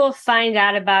can people find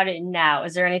out about it now?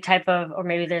 Is there any type of, or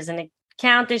maybe there's an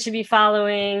account they should be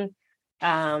following?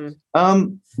 I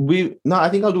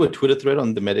think I'll do a Twitter thread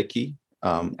on the Metakey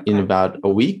in about a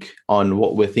week on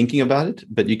what we're thinking about it.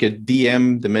 But you could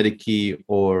DM the Metakey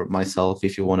or myself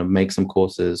if you want to make some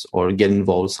courses or get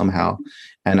involved somehow,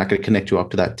 and I could connect you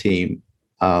up to that team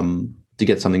to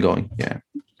get something going. Yeah.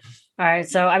 All right.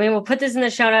 So, we'll put this in the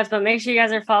show notes, but make sure you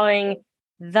guys are following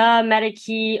the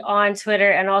Metakey on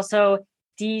Twitter, and also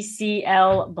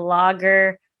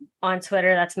DCLBlogger on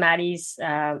Twitter. That's Maddie's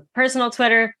personal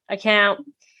Twitter account.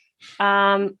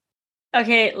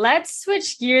 Okay, let's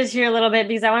switch gears here a little bit,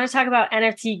 because I want to talk about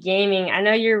NFT gaming. I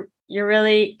know you're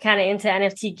really kind of into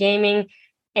NFT gaming,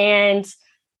 and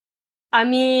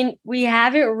we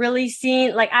haven't really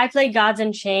seen, like, I play Gods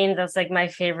and Chains. That's like my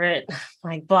favorite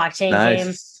like blockchain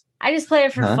game. I just play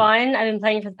it for fun. I've been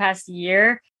playing it for the past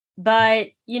year, but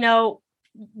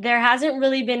there hasn't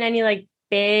really been any like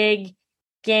big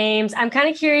games. I'm kind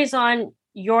of curious on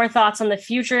your thoughts on the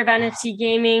future of NFT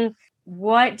gaming.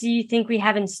 What do you think we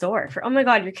have in store for? Oh my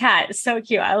God, your cat is so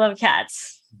cute. I love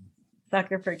cats.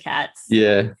 Sucker for cats.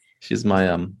 Yeah, she's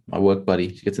my my work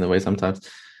buddy. She gets in the way sometimes.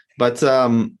 But I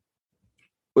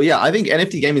think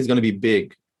NFT gaming is going to be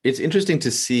big. It's interesting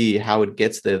to see how it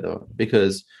gets there, though,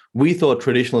 because we thought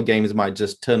traditional games might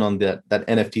just turn on that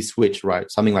NFT switch,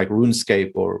 right? Something like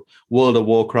RuneScape or World of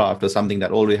Warcraft or something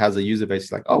that already has a user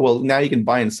base. Like, oh, well, now you can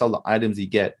buy and sell the items you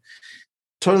get.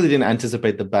 Totally didn't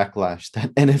anticipate the backlash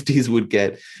that NFTs would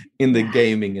get in the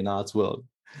gaming and arts world.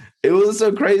 It was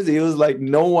so crazy. It was like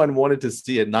no one wanted to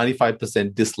see a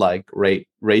 95% dislike rate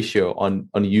ratio on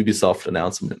Ubisoft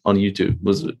announcement on YouTube. It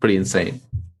was pretty insane.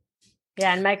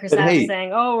 Yeah, and Microsoft is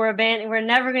saying, "Oh, we're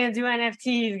never going to do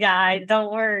NFTs, guys.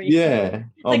 Don't worry." Yeah,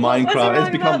 like, Minecraft. It's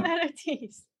become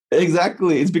NFTs.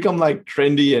 Exactly. It's become like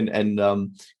trendy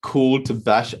and cool to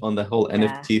bash on the whole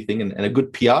NFT thing, and a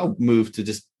good PR move to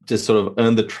just sort of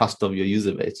earn the trust of your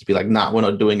user base. To be like, nah, we're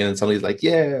not doing it, and somebody's like,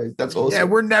 yeah, that's awesome. Yeah,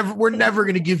 we're never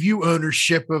going to give you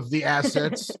ownership of the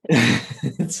assets.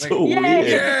 It's so weird.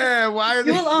 Yeah, why are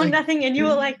you will own nothing and you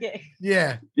will like it.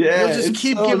 Yeah, yeah. You'll just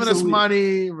keep giving us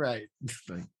money, right?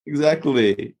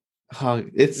 Exactly.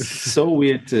 It's so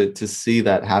weird to see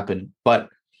that happen. But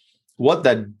what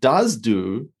that does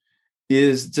do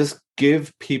is just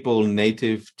give people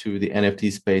native to the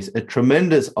NFT space a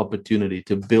tremendous opportunity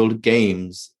to build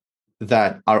games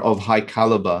that are of high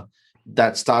caliber,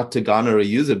 that start to garner a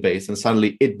user base, and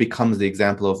suddenly it becomes the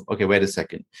example of, okay, wait a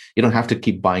second, you don't have to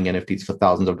keep buying NFTs for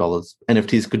thousands of dollars.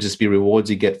 NFTs could just be rewards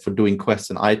you get for doing quests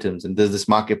and items, and there's this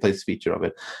marketplace feature of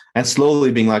it. And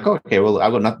slowly being like, okay, well,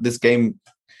 I've got this game,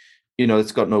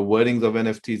 it's got no wordings of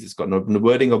NFTs, it's got no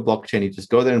wording of blockchain. You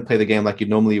just go there and play the game like you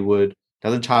normally would.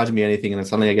 Doesn't charge me anything, and then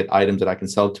suddenly I get items that I can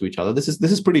sell to each other. This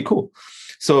is pretty cool.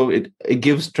 So it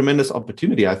gives tremendous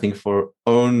opportunity, I think, for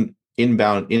own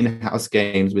inbound in-house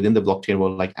games within the blockchain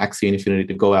world, like Axie Infinity,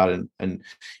 to go out and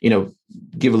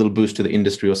give a little boost to the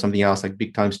industry, or something else like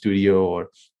Big Time Studio or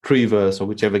Treeverse, or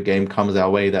whichever game comes our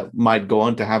way that might go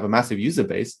on to have a massive user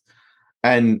base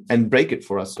and break it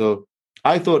for us. So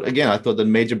I thought that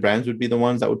major brands would be the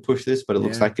ones that would push this, but it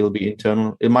looks like it'll be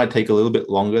internal. It might take a little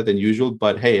bit longer than usual,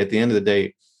 but hey, at the end of the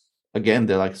day, again,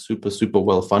 they're like super, super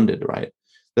well funded, right?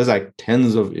 There's like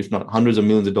tens of, if not hundreds of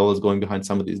millions of dollars going behind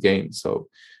some of these games. So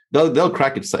they'll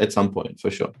crack it at some point for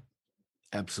sure.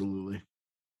 Absolutely.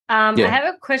 I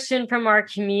have a question from our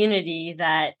community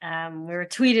that we were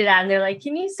tweeted at, and they're like,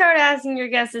 can you start asking your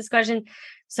guests this question?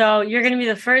 So you're going to be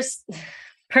the first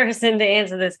person to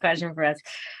answer this question for us.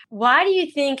 Why do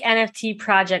you think NFT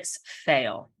projects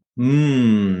fail?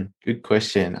 Good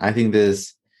question. I think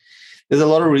there's a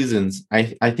lot of reasons.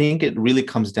 I think it really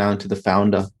comes down to the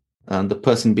founder, the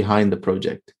person behind the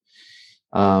project.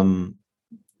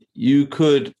 You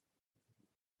could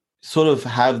sort of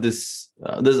have this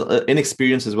there's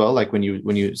inexperience as well, like when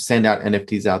you send out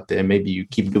NFTs out there, maybe you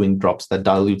keep doing drops that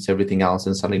dilutes everything else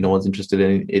and suddenly no one's interested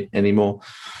in it anymore.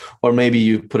 Or maybe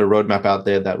you put a roadmap out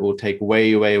there that will take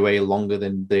way longer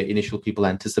than the initial people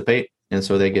anticipate, and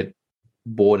so they get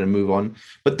bored and move on.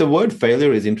 But the word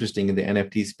failure is interesting in the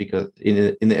NFTs because in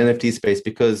the NFT space,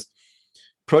 because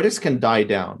projects can die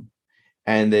down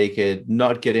and they could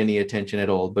not get any attention at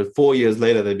all, but 4 years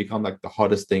later they become like the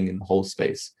hottest thing in the whole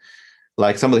space.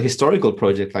 Like some of the historical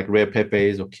projects like Rare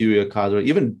Pepes or Curio Cards or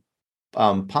even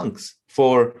Punks,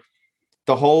 for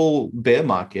the whole bear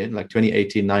market, like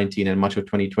 2018, 19 and much of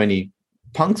 2020,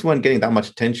 Punks weren't getting that much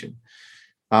attention.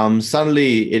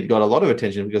 Suddenly it got a lot of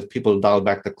attention because people dialed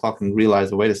back the clock and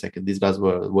realized, wait a second, these guys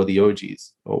were the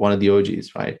OGs, or one of the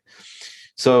OGs, right?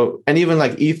 So, and even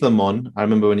like Ethermon, I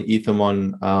remember when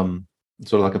Ethermon,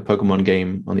 sort of like a Pokemon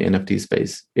game on the NFT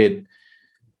space, it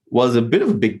was a bit of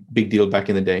a big deal back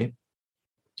in the day,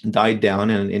 died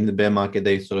down, and in the bear market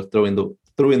they sort of threw in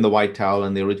the white towel,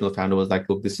 and the original founder was like,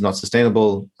 look, this is not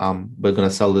sustainable. We're going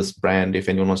to sell this brand. If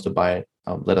anyone wants to buy it,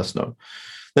 let us know.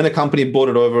 Then a company bought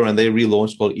it over and they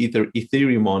relaunched called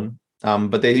Ethereum,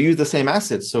 but they used the same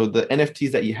assets. So the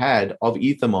NFTs that you had of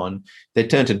Ethermon, they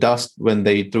turned to dust when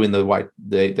they threw in the white.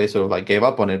 They sort of like gave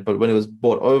up on it. But when it was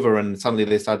bought over and suddenly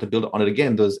they started to build on it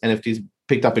again, those NFTs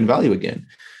picked up in value again.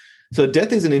 So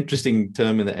death is an interesting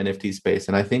term in the NFT space.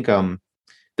 And I think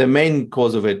the main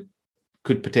cause of it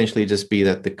could potentially just be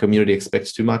that the community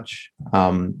expects too much.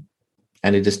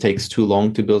 And it just takes too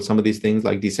long to build some of these things.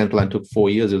 Like Decentraland took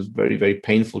 4 years. It was very, very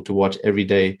painful to watch every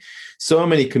day. So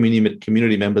many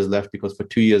community members left because for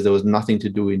 2 years there was nothing to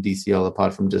do in DCL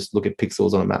apart from just look at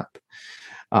pixels on a map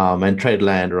and trade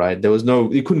land, right? There was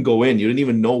you couldn't go in. You didn't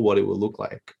even know what it would look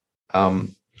like. I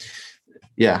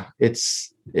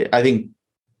think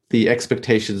the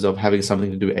expectations of having something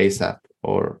to do ASAP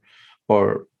or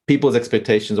people's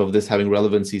expectations of this having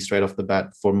relevancy straight off the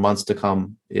bat for months to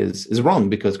come is wrong,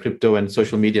 because crypto and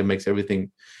social media makes everything,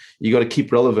 you got to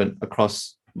keep relevant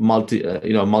across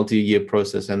multi-year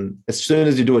process. And as soon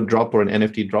as you do a drop or an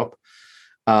NFT drop,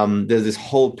 there's this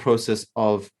whole process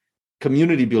of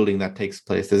community building that takes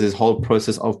place. There's this whole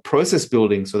process of process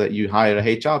building, so that you hire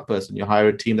a HR person, you hire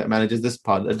a team that manages this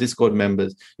part, a Discord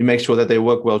members, you make sure that they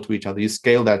work well to each other, you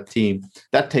scale that team.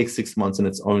 That takes 6 months in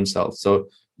its own self. So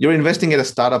you're investing at a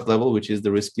startup level, which is the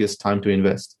riskiest time to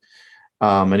invest.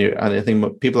 And I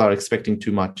think people are expecting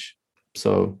too much.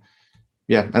 So,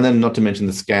 yeah. And then not to mention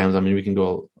the scams. I mean, we can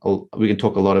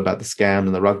talk a lot about the scams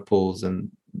and the rug pulls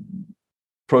and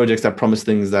projects that promise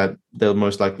things that they'll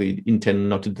most likely intend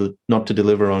not to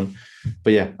deliver on.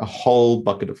 But yeah, a whole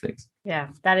bucket of things. Yeah,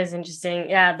 that is interesting.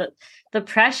 Yeah, the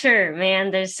pressure, man.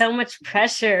 There's so much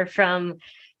pressure from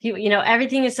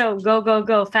everything is so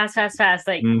go, fast,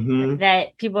 like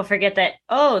that people forget that,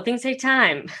 things take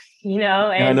time, And,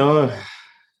 I know.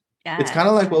 Yeah. It's kind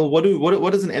of like, well,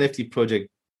 what does an NFT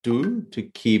project do to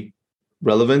keep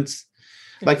relevance?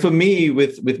 Like for me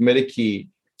with Metakey,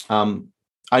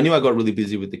 I knew I got really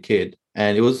busy with the kid,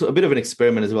 and it was a bit of an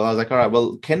experiment as well. I was like, all right,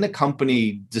 well, can the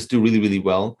company just do really, really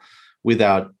well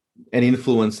without an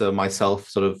influencer, myself,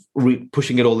 sort of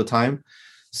pushing it all the time?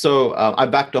 So I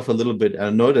backed off a little bit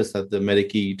and noticed that the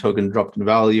Metakey token dropped in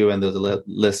value and there was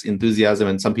less enthusiasm.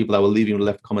 And some people that were leaving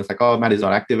left comments like, oh, Matt is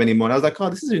not active anymore. And I was like, oh,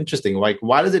 this is interesting. Like,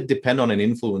 why does it depend on an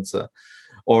influencer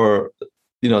or,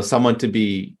 someone to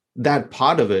be that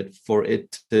part of it for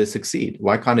it to succeed?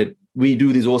 Why can't we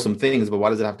do these awesome things, but why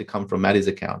does it have to come from Maddie's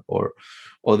account or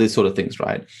these sort of things,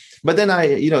 right? But then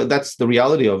that's the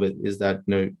reality of it, is that,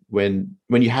 when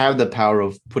you have the power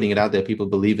of putting it out there, people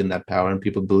believe in that power and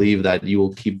people believe that you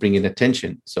will keep bringing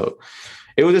attention. So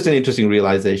it was just an interesting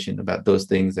realization about those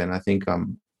things. And I think,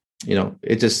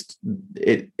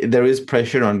 there is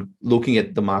pressure on looking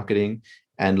at the marketing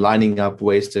and lining up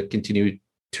ways to continue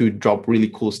to drop really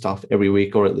cool stuff every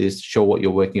week, or at least show what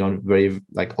you're working on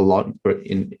a lot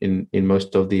in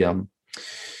most of the,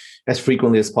 as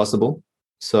frequently as possible.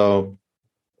 So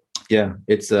yeah,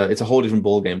 it's a whole different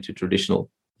ballgame to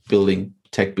traditional building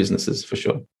tech businesses, for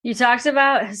sure. You talked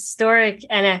about historic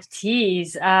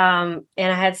NFTs, and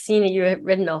I had seen that you had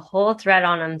written a whole thread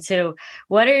on them too.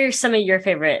 What are some of your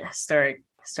favorite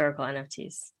historical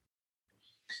NFTs?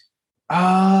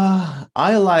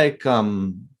 I like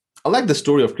the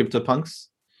story of CryptoPunks.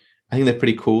 I think they're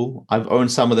pretty cool. I've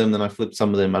owned some of them, then I flipped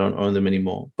some of them. I don't own them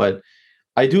anymore, but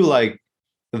I do like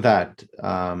that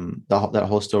that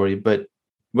whole story. But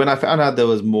when I found out there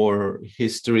was more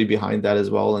history behind that as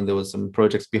well, and there was some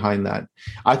projects behind that,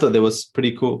 I thought that was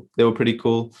pretty cool. They were pretty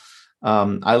cool.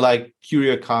 I like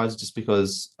Curio cards just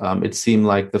because it seemed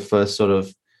like the first sort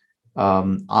of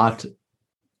art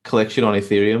collection on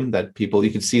Ethereum that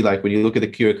you could see, like when you look at the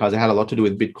Curio cards, it had a lot to do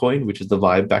with Bitcoin, which is the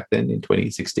vibe back then in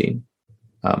 2016,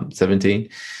 17.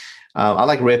 I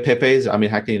like rare pepes. I mean,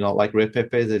 how can you not like rare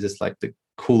pepes? They're just like the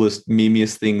coolest,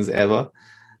 memeiest things ever.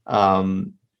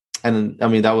 And I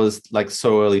mean, that was like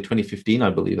so early 2015, I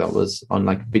believe that was on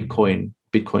like Bitcoin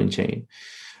chain.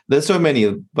 There's so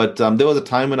many, but there was a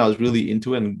time when I was really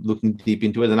into it and looking deep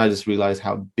into it, and I just realized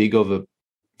how big of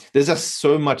there's just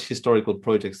so much historical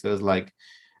projects. There's like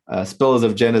Spells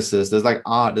of Genesis. There's like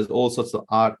art. There's all sorts of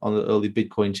art on the early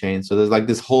Bitcoin chain. So there's like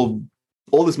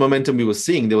all this momentum we were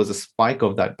seeing. There was a spike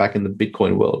of that back in the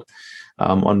Bitcoin world.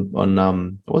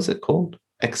 On what's it called?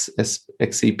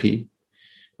 XCP.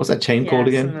 What's that chain called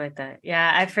again? Something like that.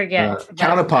 Yeah, I forget.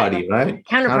 Counterparty, right?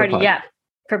 Counterparty, yeah,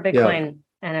 for Bitcoin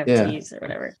NFTs or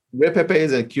whatever. Rare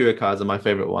Pepes and Curio cards are my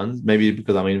favorite ones. Maybe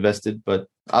because I'm invested, but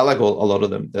I like a lot of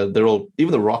them. They're all,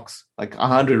 even the rocks, like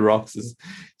 100 rocks is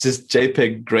just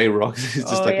JPEG gray rocks. It's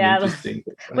just interesting.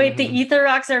 Wait, the Ether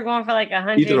rocks are going for like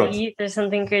 100 ETH or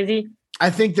something crazy. I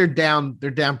think they're down.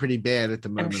 They're down pretty bad at the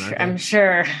moment. I'm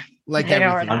sure. Like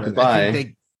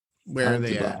everything. Where are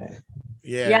they at?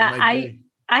 Yeah.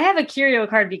 I have a Curio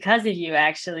card because of you.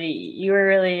 Actually, you were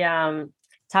really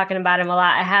talking about him a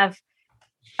lot. I have.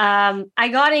 I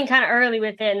got in kind of early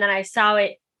with it, and then I saw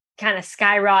it kind of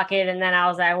skyrocket, and then I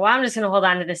was like, well, I'm just going to hold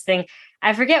on to this thing.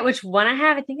 I forget which one I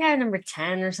have. I think I have number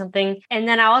 10 or something. And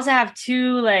then I also have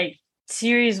 2 like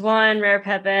Series 1 rare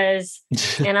pepes.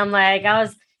 And I'm like,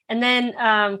 and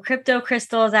then crypto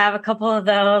crystals. I have a couple of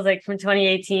those like from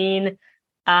 2018.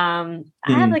 I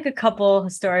have like a couple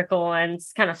historical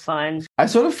ones, kind of fun. I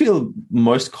sort of feel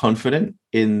most confident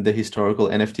in the historical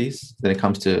NFTs when it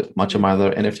comes to much of my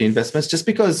other NFT investments, just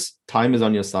because time is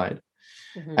on your side.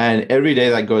 Mm-hmm. And every day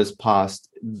that goes past,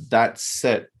 that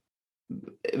set,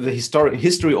 the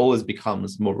history always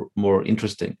becomes more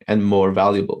interesting and more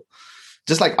valuable.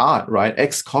 Just like art, right?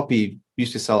 Xcopy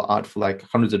used to sell art for like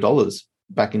hundreds of dollars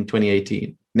back in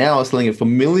 2018. Now selling it for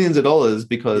millions of dollars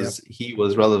because he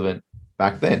was relevant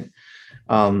back then,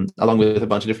 along with a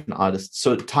bunch of different artists.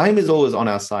 So time is always on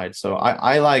our side. So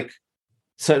I like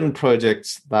certain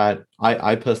projects that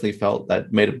I personally felt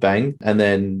that made a bang. And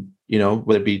then,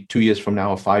 whether it be 2 years from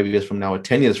now or 5 years from now or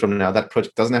 10 years from now, that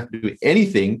project doesn't have to do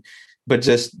anything, but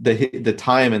just the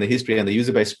time and the history and the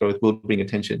user base growth will bring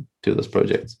attention to those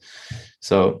projects.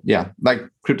 So yeah, like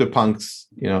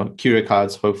CryptoPunks, Curio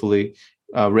cards, hopefully,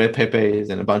 rare pepes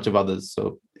and a bunch of others.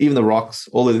 So even the rocks,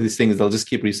 all of these things, they'll just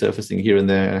keep resurfacing here and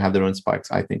there and have their own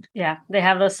spikes, I think. Yeah, they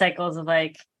have those cycles of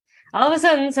like, all of a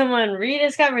sudden someone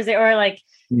rediscovers it, or like,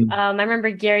 I remember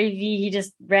Gary Vee, he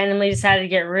just randomly decided to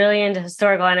get really into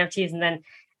historical NFTs, and then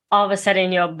all of a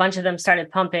sudden, a bunch of them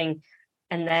started pumping,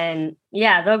 and then,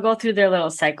 they'll go through their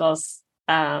little cycles,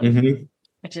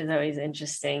 which is always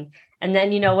interesting. And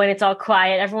then, when it's all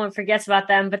quiet, everyone forgets about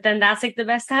them, but then that's like the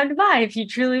best time to buy if you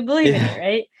truly believe in it,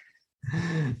 right?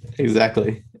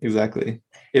 Exactly.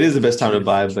 It is the best time to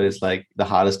buy, but it's like the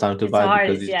hardest time to buy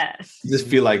because you just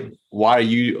feel like, why are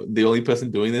you the only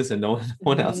person doing this and no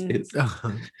one else is?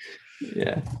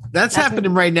 Yeah. That's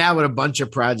happening right now with a bunch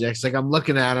of projects. Like I'm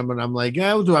looking at them and I'm like,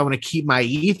 oh, do I want to keep my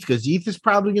ETH because ETH is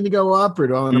probably going to go up, or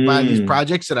do I want to buy these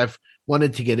projects that I've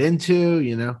wanted to get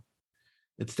into?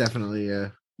 It's definitely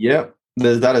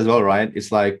there's that as well, right?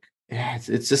 It's like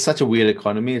it's just such a weird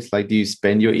economy. It's like, do you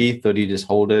spend your ETH or do you just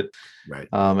hold it? Right.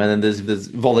 And then there's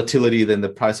volatility. Then the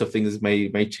price of things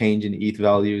may change in ETH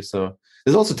value. So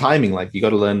there's also timing. Like you got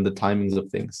to learn the timings of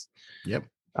things. Yep.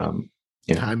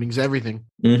 Timing's everything.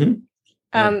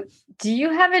 Mm-hmm. Do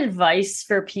you have advice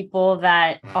for people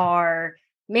that are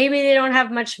maybe they don't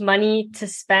have much money to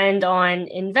spend on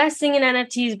investing in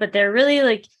NFTs, but they're really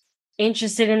like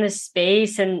interested in the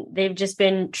space and they've just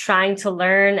been trying to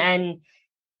learn and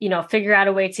figure out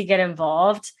a way to get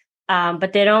involved,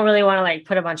 but they don't really want to like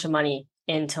put a bunch of money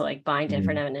into like buying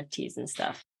different NFTs and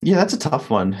stuff? Yeah, that's a tough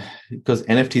one because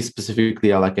NFTs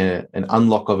specifically are like an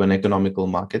unlock of an economical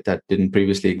market that didn't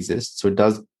previously exist. So it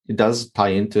does tie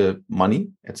into money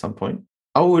at some point.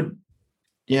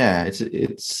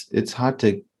 It's hard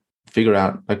to figure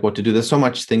out like what to do. There's so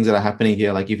much things that are happening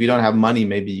here. Like if you don't have money,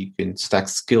 maybe you can stack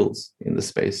skills in the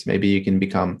space. Maybe you can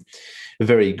become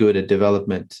very good at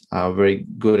development, very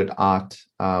good at art,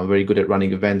 very good at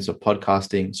running events or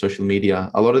podcasting, social media.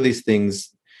 A lot of these things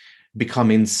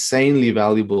become insanely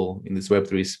valuable in this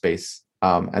Web3 space.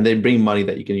 And they bring money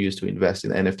that you can use to invest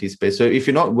in the NFT space. So if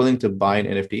you're not willing to buy an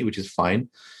NFT, which is fine.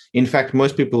 In fact,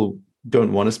 most people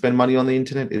don't want to spend money on the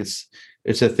internet.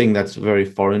 It's a thing that's very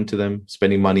foreign to them,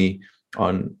 spending money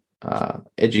on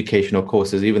educational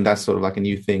courses. Even that's sort of like a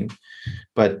new thing.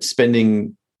 But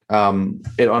spending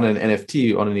it on an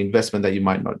NFT, on an investment that you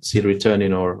might not see a return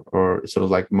in, or sort of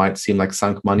like might seem like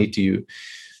sunk money to you,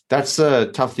 that's a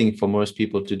tough thing for most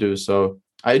people to do. So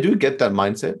I do get that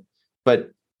mindset.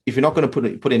 But if you're not going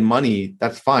to put in money,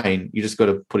 that's fine. You just got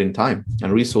to put in time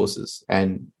and resources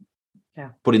and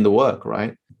put in the work,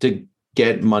 right? To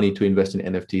get money to invest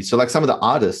in NFTs. So like some of the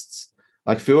artists,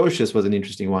 like Ferocious was an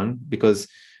interesting one because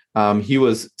he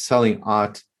was selling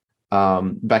art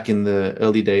back in the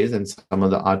early days, and some of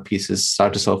the art pieces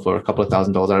started to sell for a couple of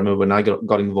 $1,000s. I remember when I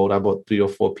got involved, I bought 3 or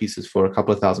 4 pieces for a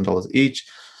couple of $1,000s each.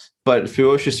 But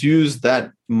Ferocious used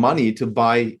that money to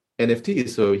buy NFTs.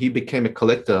 So he became a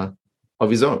collector of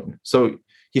his own. So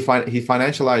he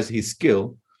financialized his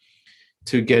skill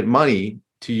to get money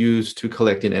to use to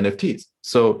collect in NFTs.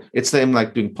 So it's same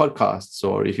like doing podcasts,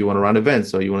 or if you want to run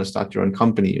events, or you want to start your own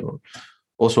company, or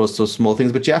all sorts of small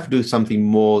things. But you have to do something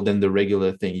more than the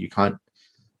regular thing. You can't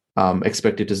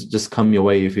expect it to just come your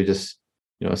way if you're just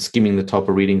skimming the top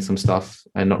or reading some stuff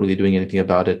and not really doing anything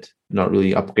about it, not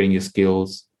really upgrading your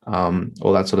skills,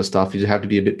 all that sort of stuff. You just have to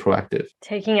be a bit proactive.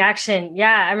 Taking action.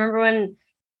 Yeah, I remember when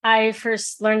I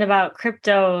first learned about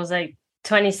crypto, it was like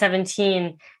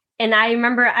 2017. And I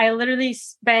remember I literally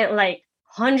spent like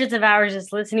hundreds of hours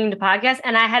just listening to podcasts,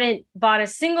 and I hadn't bought a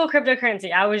single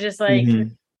cryptocurrency. I was just like,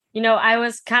 I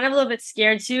was kind of a little bit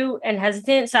scared too and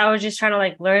hesitant. So I was just trying to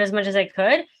like learn as much as I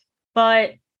could.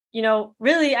 But,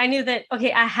 really I knew that,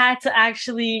 okay, I had to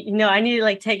actually, I needed to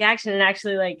like take action and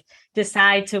actually like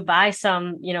decide to buy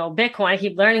some, Bitcoin. I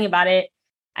keep learning about it.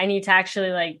 I need to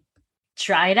actually like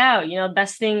try it out.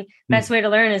 Best way to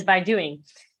learn is by doing.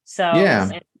 So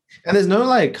and there's no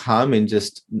like harm in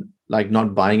just like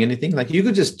not buying anything. Like you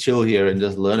could just chill here and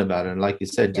just learn about it, and like you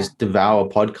said, just devour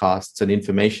podcasts and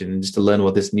information just to learn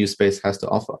what this new space has to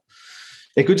offer.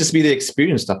 It could just be the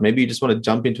experience stuff. Maybe you just want to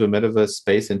jump into a metaverse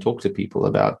space and talk to people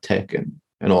about tech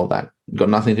and all that. Got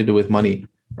nothing to do with money,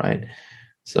 right?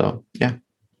 So yeah,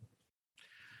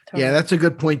 that's a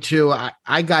good point too.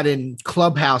 I got in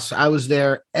Clubhouse. I was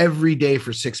there every day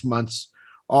for 6 months,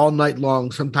 all night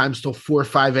long, sometimes till 4 or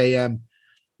 5 a.m.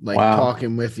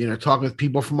 Talking with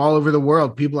people from all over the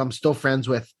world, people I'm still friends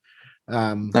with,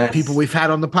 people we've had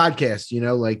on the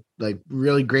podcast, like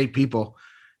really great people.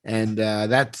 And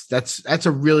that's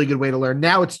a really good way to learn.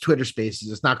 Now it's Twitter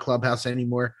Spaces. It's not Clubhouse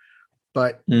anymore.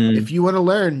 But if you want to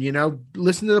learn,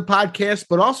 listen to the podcast,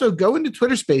 but also go into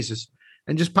Twitter Spaces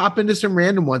and just pop into some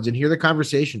random ones and hear the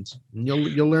conversations. And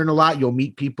you'll learn a lot. You'll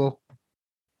meet people.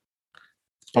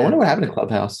 I wonder what happened to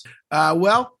Clubhouse.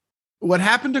 What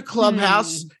happened to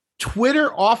Clubhouse?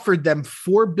 Twitter offered them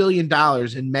 $4 billion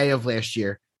in May of last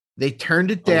year. They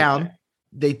turned it down.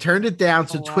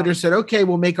 So Twitter said, okay,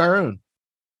 we'll make our own.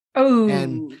 Oh,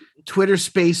 and Twitter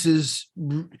Spaces.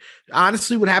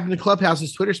 Honestly, what happened to Clubhouse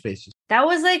is Twitter Spaces. That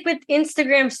was like with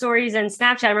Instagram stories and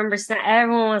Snapchat. I remember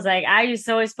everyone was like, I used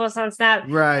to always post on Snap.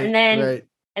 Right.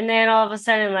 And then all of a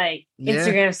sudden, like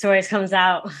Instagram stories comes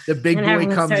out. The big boy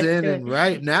comes in, and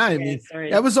right now, I mean,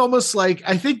 that was almost like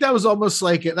that was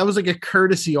like a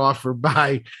courtesy offer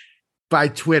by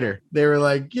Twitter. They were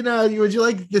like, would you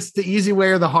like this the easy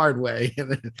way or the hard way?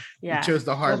 And then you chose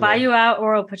the hard way. We'll buy you out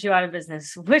or we'll put you out of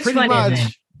business. Which one is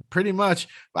it? Pretty much.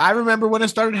 I remember when it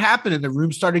started happening, the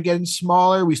room started getting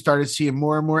smaller. We started seeing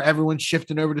more and more everyone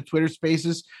shifting over to Twitter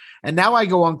Spaces. And now I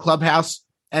go on Clubhouse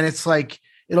and it's like,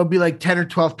 it'll be like 10 or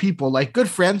 12 people, like good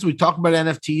friends. We talk about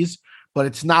NFTs, but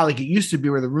it's not like it used to be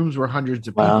where the rooms were hundreds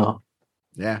of people. Wow.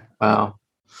 Yeah. Wow.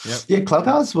 Yep. Yeah,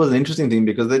 Clubhouse was an interesting thing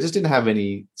because they just didn't have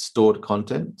any stored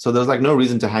content. So there was like no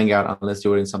reason to hang out unless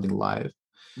you were in something live.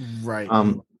 Right.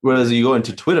 Whereas you go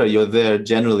into Twitter, you're there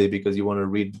generally because you want to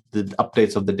read the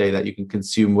updates of the day that you can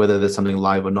consume, whether there's something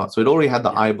live or not. So it already had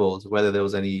the eyeballs, whether there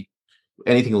was anything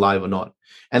live or not.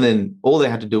 And then all they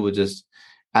had to do was just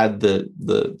add the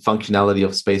functionality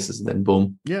of Spaces, and then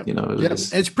boom. Yeah.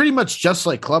 It's pretty much just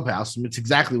like Clubhouse. I mean, it's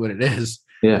exactly what it is.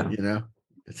 Yeah.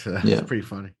 It's pretty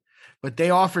funny. but they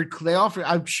offered.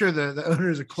 I'm sure the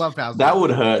owners of Clubhouse that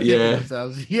would hurt. Yeah,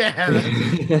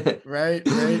 right.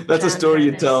 That's a story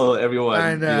you tell everyone.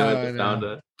 I know. As the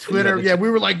founder. Twitter. Yeah, we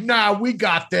were like, nah, we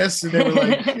got this, and they were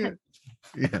like,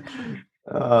 yeah.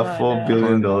 $4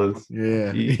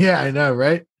 billion. Yeah, I know,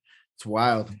 right? It's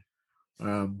wild.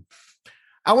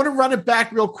 I want to run it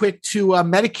back real quick to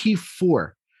Metakey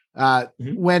 4.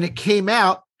 When it came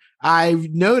out, I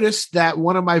noticed that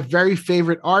one of my very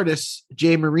favorite artists,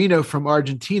 Jay Marino from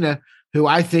Argentina, who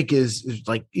I think is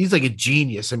like, he's like a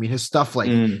genius. I mean, his stuff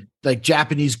like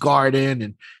Japanese Garden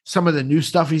and some of the new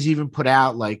stuff he's even put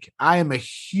out. Like, I am a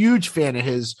huge fan of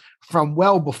his from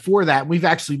well before that. We've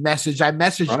actually I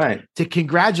messaged to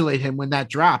congratulate him when that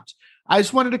dropped. I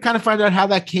just wanted to kind of find out how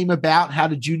that came about. How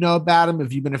did you know about him?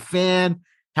 Have you been a fan?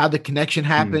 How the connection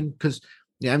happened? Because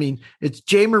I mean, it's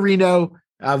Jay Marino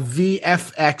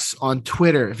VFX on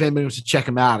Twitter. If anybody wants to check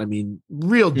him out, I mean,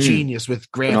 real genius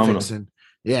with graphics. Phenomenal.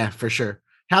 And for sure.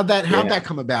 How'd that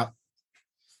come about?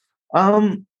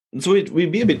 So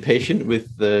we'd be a bit patient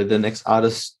with the next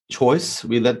artist choice.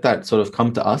 We let that sort of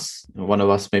come to us. One of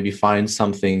us maybe finds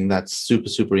something that's super,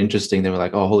 super interesting. Then we're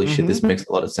like, oh, holy shit, this makes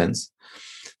a lot of sense.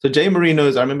 So Jay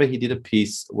Marino's, I remember he did a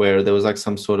piece where there was like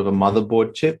some sort of a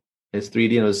motherboard chip. It's 3D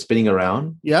and it was spinning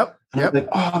around. Yep. I was like,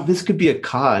 oh, this could be a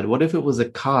card. What if it was a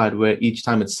card where each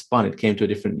time it spun, it came to a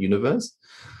different universe?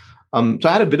 So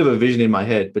I had a bit of a vision in my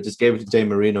head, but just gave it to Jay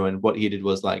Marino, and what he did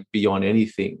was like beyond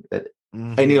anything that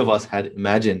any of us had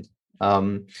imagined.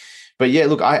 But yeah,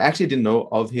 look, I actually didn't know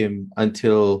of him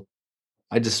until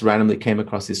I just randomly came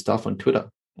across his stuff on Twitter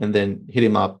and then hit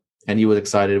him up, and he was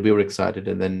excited. We were excited.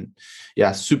 And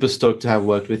then, super stoked to have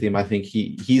worked with him. I think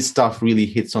his stuff really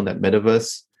hits on that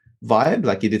Metaverse vibe.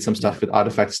 Like, he did some stuff with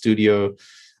Artifact Studio.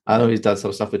 I know he's done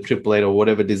some stuff with Triple Eight or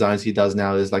whatever designs he does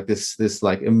now. There's like this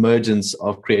like emergence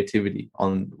of creativity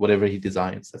on whatever he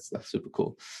designs. That's super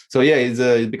cool. So yeah,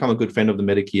 he's become a good friend of the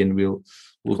Metakey, and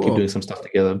we'll keep doing some stuff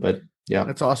together. But yeah,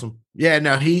 that's awesome. Yeah,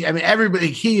 no,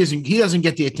 everybody, he doesn't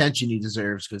get the attention he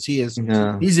deserves because he's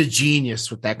a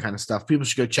genius with that kind of stuff. People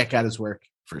should go check out his work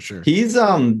for sure. He's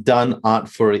done art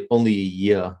for only a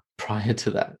year prior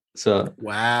to that. So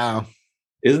wow.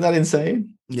 Isn't that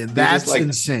insane? Yeah, that's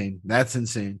insane. That's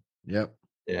insane. Yep.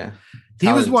 Yeah.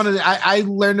 He was one of I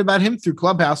learned about him through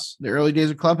Clubhouse, the early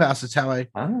days of Clubhouse. That's how I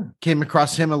came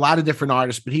across him. A lot of different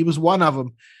artists, but he was one of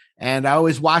them. And I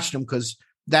always watched him because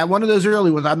that one of those early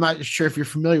ones, I'm not sure if you're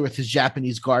familiar with his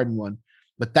Japanese Garden one,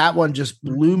 but that one just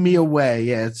blew me away.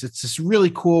 Yeah. It's just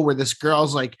really cool where this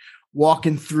girl's like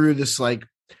walking through this like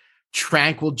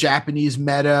tranquil Japanese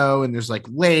meadow, and there's like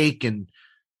lake and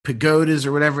pagodas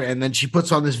or whatever, and then she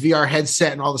puts on this VR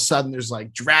headset, and all of a sudden there's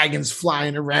like dragons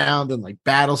flying around and like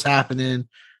battles happening.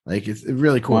 Like, it's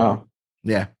really cool. Wow.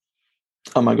 Yeah.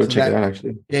 I might go check it out,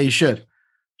 actually. Yeah, you should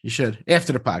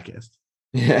after the podcast.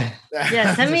 Yeah.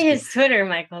 Send me his Twitter,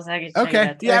 Michael, so I can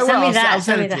check it out. Send me that. I'll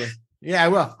send it to you. Yeah, I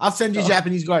will. I'll send you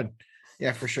Japanese Garden.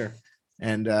 Yeah, for sure.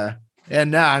 And no,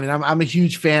 I mean, I'm a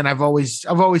huge fan. I've always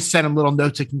sent him little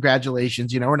notes of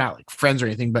congratulations. We're not like friends or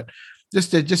anything, but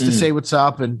just to say what's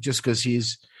up, and just because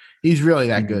he's really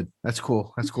that good. That's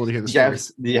cool. That's cool to hear the story.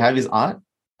 Do you have his art?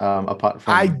 Apart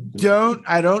from I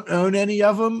don't own any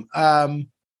of them.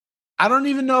 I don't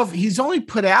even know if he's only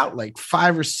put out like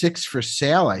 5 or 6 for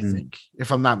sale, I think,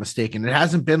 if I'm not mistaken. It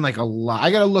hasn't been like a lot.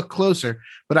 I got to look closer,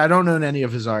 but I don't own any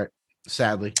of his art,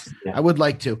 sadly. Yeah. I would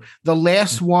like to. The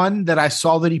last one that I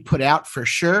saw that he put out for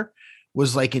sure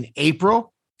was like in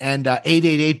April, and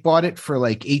 888 bought it for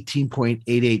like 18.88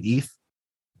 ETH.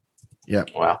 Yeah.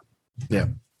 Wow. Yeah.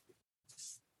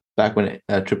 Back when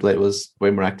Triple Eight was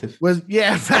way more active.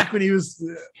 Back when he was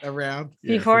around.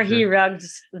 Before he rugged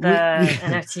the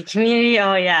NFT community.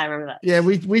 Oh yeah, I remember that. Yeah,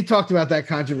 we talked about that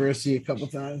controversy a couple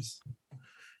times.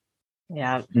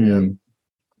 Yeah. The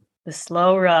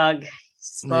slow rug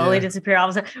slowly disappear all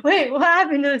of a sudden. Wait, what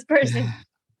happened to this person?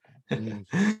 And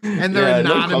they're anonymous.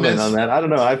 No comment on that. I don't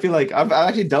know. I feel like I've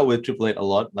actually dealt with Triple Eight a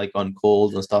lot, like on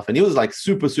calls and stuff. And he was like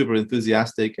super, super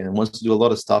enthusiastic and wants to do a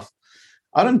lot of stuff.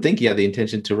 I don't think he had the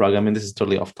intention to rug. I mean, this is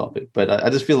totally off topic, but I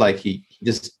just feel like he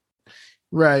just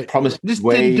promised just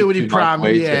didn't do what he promised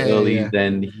way too early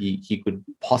than he could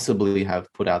possibly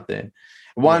have put out there.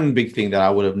 One big thing that I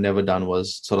would have never done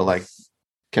was sort of like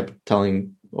kept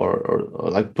telling or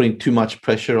like putting too much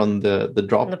pressure on the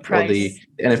drop or the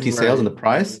NFT sales and the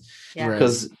price.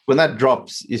 Because when that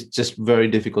drops, it's just very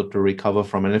difficult to recover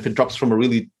from. And if it drops from a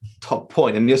really top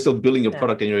point and you're still building your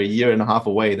product and you're a year and a half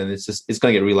away, then it's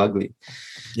going to get real ugly.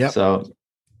 Yeah. So,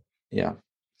 yeah.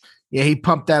 Yeah, he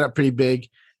pumped that up pretty big.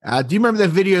 Do you remember the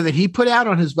video that he put out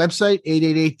on his website,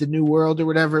 888 The New World or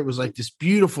whatever? It was like this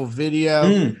beautiful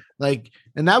video. Like,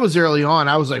 and that was early on.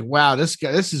 I was like, wow, this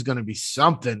is going to be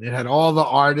something. It had all the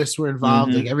artists were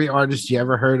involved. Like every artist you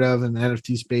ever heard of in the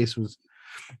NFT space was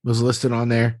listed on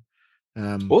there.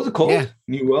 What was it called? Yeah.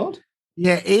 New World?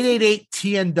 Yeah, 888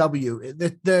 TNW.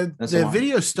 The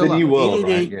video is still the up. New World,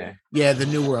 right? Yeah, the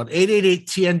New World.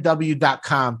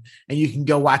 888TNW.com, and you can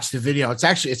go watch the video. It's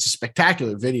a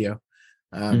spectacular video.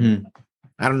 I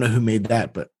don't know who made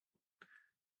that, but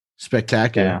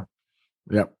spectacular.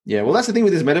 Yep. Yeah. Well, that's the thing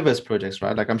with these metaverse projects,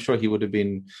 right? Like, I'm sure he would have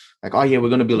been like, "Oh yeah, we're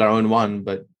going to build our own one,"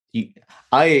 but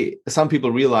some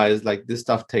people realize like this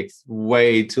stuff takes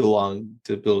way too long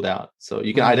to build out. So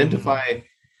you can identify,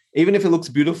 even if it looks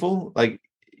beautiful, like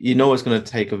it's going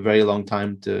to take a very long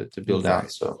time to build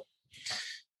out. So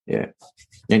yeah.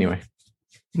 Anyway.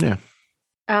 Yeah.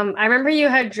 I remember you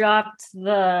had dropped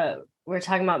we're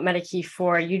talking about Metakey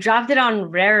 4. You dropped it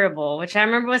on Rarible, which I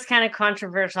remember was kind of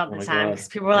controversial at the time because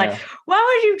people were like, why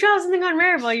would you drop something on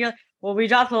Rarible? You're like, well, we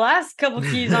dropped the last couple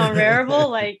keys on Rarible.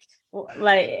 like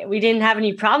we didn't have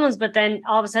any problems, but then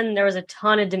all of a sudden there was a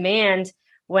ton of demand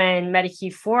when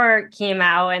Metakey 4 came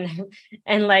out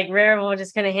and like Rarible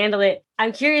just going to handle it.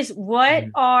 I'm curious, what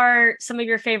are some of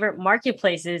your favorite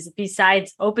marketplaces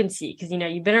besides OpenSea? Because,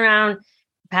 you've been around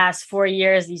the past 4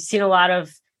 years. You've seen a lot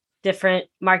of different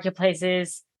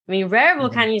marketplaces. I mean,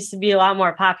 Rarible kind of used to be a lot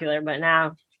more popular, but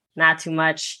now not too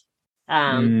much.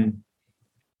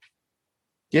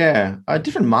 Yeah,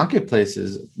 different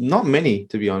marketplaces. Not many,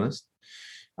 to be honest.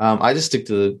 I just stick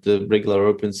to the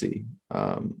regular OpenSea.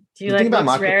 Do you like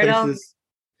Looks Rare though?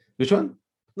 Which one?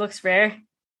 Looks Rare.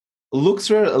 Looks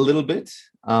Rare a little bit.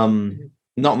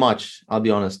 Not much. I'll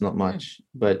be honest, not much.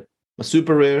 But a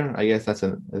Super Rare, I guess that's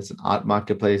an art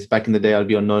marketplace. Back in the day, I'd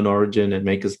be on Known Origin and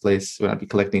Maker's Place when I'd be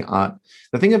collecting art.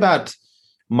 The thing about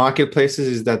marketplaces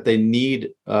is that they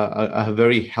need a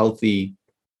very healthy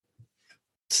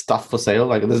stuff for sale.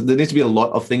 Like there needs to be a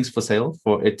lot of things for sale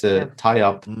for it to tie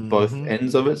up both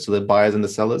ends of it, so the buyers and the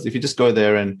sellers. If you just go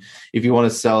there and if you want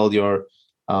to sell your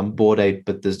Bored Ape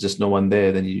but there's just no one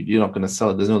there, then you're not going to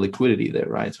sell it. There's no liquidity there,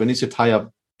 right? So it needs to tie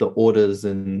up the orders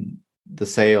and the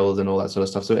sales and all that sort of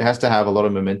stuff. So it has to have a lot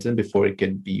of momentum before it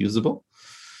can be usable.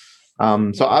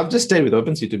 So I've just stayed with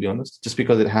OpenSea, to be honest, just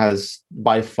because it has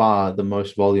by far the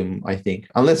most volume, I think.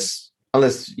 Unless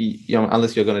you're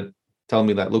going to tell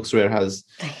me that Looks Rare has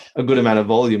a good amount of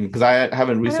volume, because I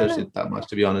haven't researched it that much,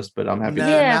 to be honest, but I'm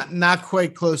happy. Not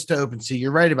quite close to OpenSea.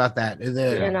 You're right about that.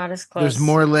 They're not as close. There's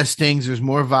more listings. There's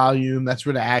more volume. That's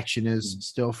where the action is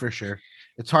still, for sure.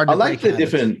 It's hard to like the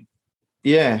different.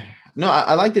 Yeah. No,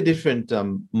 I like the different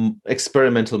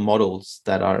experimental models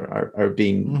that are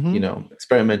being,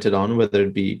 experimented on, whether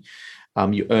it be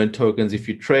you earn tokens if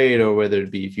you trade, or whether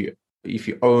it be if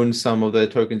you own some of the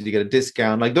tokens, you get a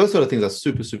discount. Like those sort of things are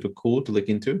super, super cool to look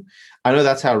into. I know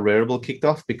that's how Rarible kicked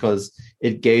off, because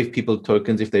it gave people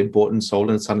tokens if they bought and sold,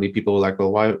 and suddenly people were like,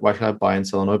 well, why should I buy and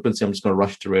sell on OpenSea? I'm just going to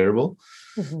rush to Rarible.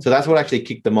 So that's what actually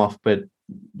kicked them off, but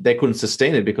they couldn't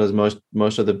sustain it because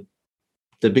most of the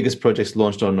biggest projects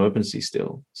launched on OpenSea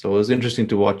still. So it was interesting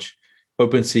to watch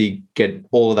OpenSea get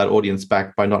all of that audience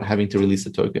back by not having to release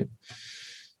a token.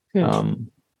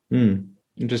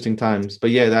 Interesting times. But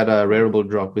yeah, that Rarible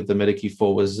drop with the Metakey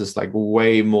 4 was just like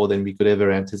way more than we could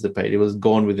ever anticipate. It was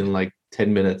gone within like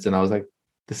 10 minutes. And I was like,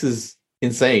 this is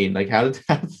insane. Like, how does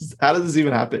this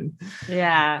even happen?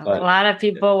 Yeah, a lot of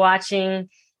people watching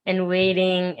and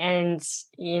waiting. And,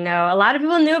 a lot of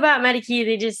people knew about Metakey.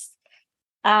 They just,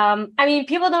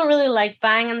 people don't really like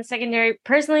buying on the secondary.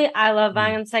 Personally, I love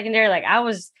buying on the secondary. Like I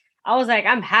was like,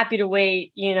 I'm happy to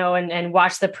wait, and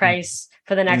watch the price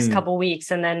for the next couple weeks,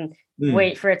 and then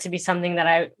wait for it to be something that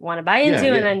I want to buy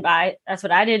into and then buy. That's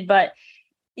what I did. But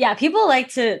yeah, people like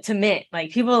to mint.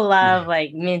 Like people love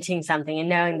like minting something and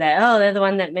knowing that, oh, they're the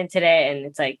one that minted it, and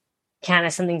it's like kind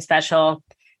of something special.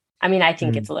 I mean, I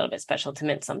think it's a little bit special to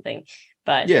mint something,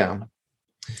 but and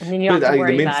then you don't have to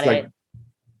worry about it.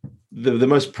 The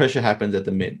most pressure happens at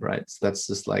the mint, right? So that's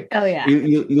just like, oh yeah,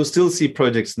 you'll still see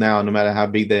projects now, no matter how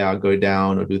big they are, go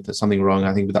down or do something wrong.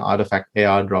 I think with the Artifact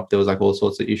AR drop, there was like all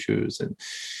sorts of issues, and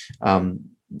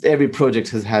every project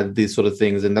has had these sort of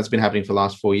things, and that's been happening for the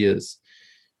last 4 years.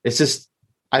 It's just,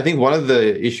 I think one of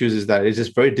the issues is that it's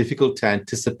just very difficult to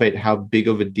anticipate how big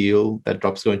of a deal that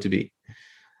drop's going to be.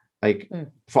 Like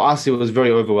for us, it was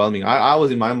very overwhelming. I was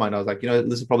in my mind, I was like,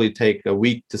 this will probably take a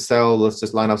week to sell. Let's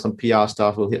just line up some PR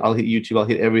stuff. I'll hit YouTube. I'll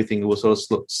hit everything. We'll sort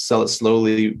of sell it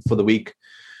slowly for the week.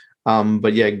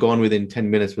 But yeah, gone within 10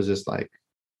 minutes was just like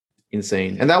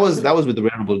insane. And that was with the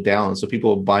Rarible down. So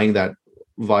people were buying that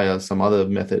via some other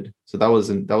method. So that was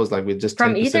like with just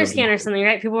from 10% of Etherscan or something,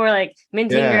 right? People were like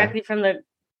minting directly from the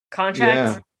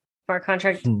contract, smart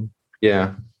contract.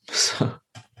 Yeah. So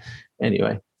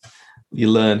anyway, you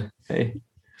learn. Hey.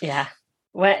 Yeah.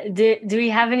 What do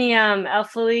we have any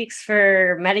alpha leaks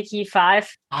for Metakey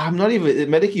 5? I'm not even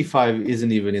Metakey 5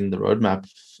 isn't even in the roadmap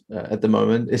at the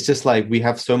moment. It's just like we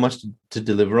have so much to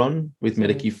deliver on with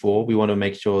Metakey 4. We want to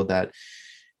make sure that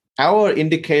our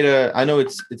indicator, I know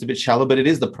it's a bit shallow, but it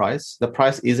is the price. The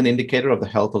price is an indicator of the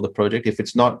health of the project. If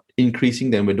it's not increasing,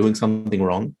 then we're doing something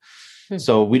wrong.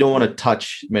 So we don't want to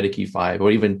touch Metakey 5 or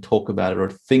even talk about it or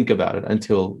think about it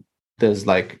until there's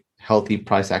like healthy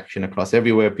price action across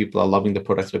everywhere. People are loving the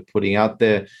products we're putting out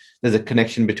there. There's a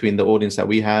connection between the audience that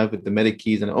we have with the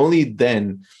Metakeys, and only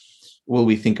then will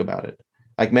we think about it.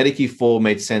 Like Metakey 4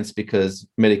 made sense because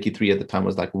Metakey 3 at the time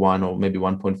was like 1 or maybe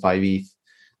 1.5 ETH.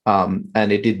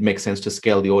 And it did make sense to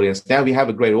scale the audience. Now we have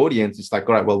a great audience. It's like,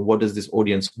 all right, well, what does this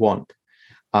audience want?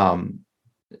 So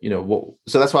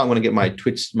that's why I'm going to get my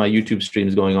YouTube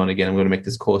streams going on again. I'm going to make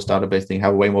this core starter based thing,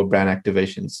 have way more brand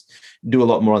activations, do a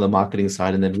lot more on the marketing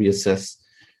side, and then reassess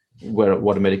what a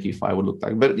Metakey 5 would look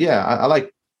like. But yeah, I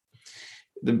like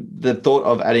the thought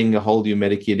of adding a whole new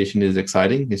Metakey edition is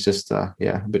exciting. It's just a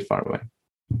bit far away.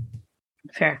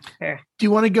 Fair. Do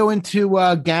you want to go into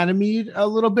Ganymede a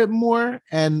little bit more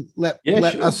and let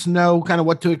us know kind of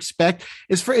what to expect?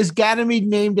 Is Ganymede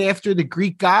named after the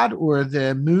Greek god or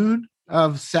the moon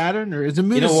of Saturn, or is the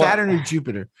moon of Saturn or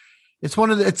Jupiter? It's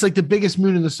it's like the biggest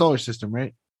moon in the solar system,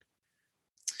 right?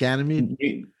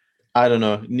 Ganymede. I don't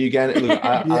know. New Ganymede.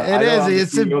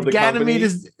 Ganymede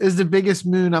is the biggest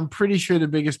moon. I'm pretty sure the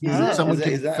biggest moon. Someone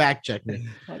can fact check me.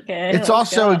 Okay. It's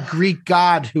also a Greek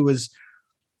god who was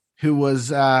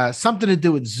something to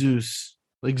do with Zeus,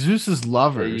 like Zeus's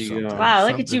lover or something. Wow,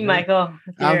 look at you, Michael.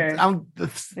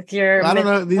 With your I don't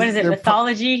know. What is it?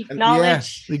 Mythology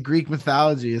knowledge? Yeah, the Greek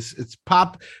mythology is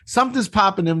something's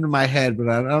popping into my head, but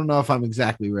I don't know if I'm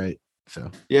exactly right.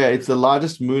 So yeah, it's the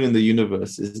largest moon in the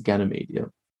universe is Ganymede. Yeah.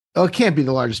 Oh, it can't be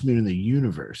the largest moon in the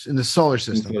universe, in the solar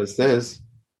system. That's what it says.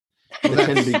 Well, the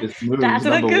 10 biggest moons, that's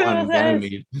what Google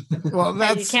says. Well,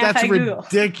 that's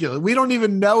ridiculous. We don't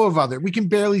even know of other. We can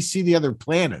barely see the other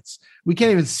planets. We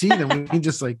can't even see them. We can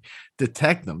just like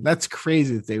detect them. That's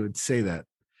crazy that they would say that.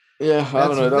 Yeah, I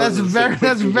don't know.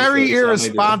 That's very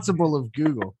irresponsible of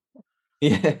Google.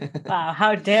 Yeah. Wow,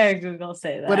 how dare Google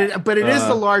say that? But it is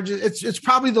the largest. It's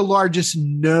probably the largest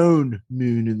known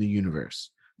moon in the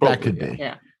universe. Probably, that could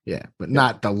be. Yeah, but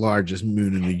not the largest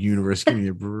moon in the universe. Give me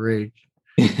a break.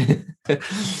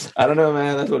 I don't know,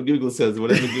 man. That's what Google says.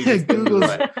 Whatever Google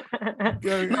says.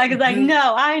 Like, it's like,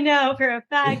 no, I know for a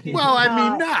fact. Well, I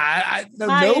mean,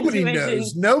 nobody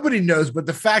knows. Nobody knows. But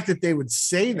the fact that they would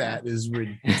say that is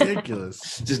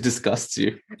ridiculous. Just disgusts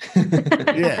you.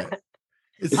 Yeah,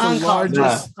 it's the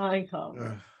largest. Okay,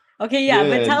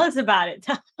 but tell us about it.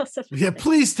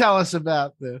 Please tell us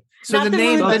about the. So not the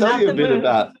name. I'll tell you a bit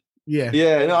about.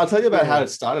 Yeah. No, I'll tell you about how it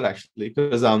started actually,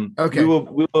 because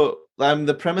we were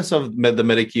the premise of the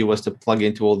Metakey was to plug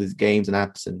into all these games and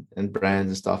apps and brands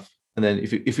and stuff. And then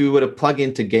if you were to plug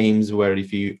into games where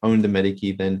if you own the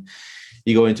Metakey, then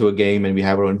you go into a game and we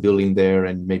have our own building there,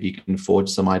 and maybe you can forge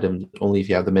some items only if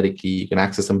you have the Metakey. You can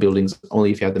access some buildings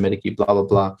only if you have the Metakey. Blah blah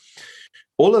blah.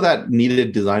 All of that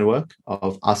needed design work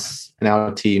of us and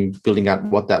our team building out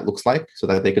what that looks like, so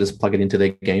that they could just plug it into their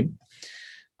game.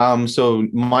 So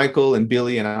Michael and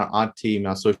Billy and our art team,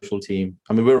 our social team,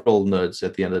 I mean, we're all nerds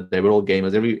at the end of the day. We're all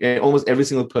gamers. Almost every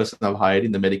single person I've hired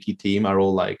in the Metakey team are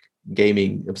all like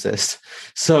gaming obsessed.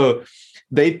 So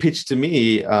they pitched to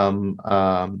me,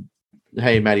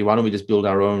 hey, Maddie, why don't we just build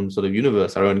our own sort of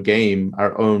universe, our own game,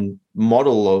 our own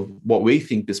model of what we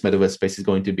think this metaverse space is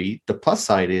going to be. The plus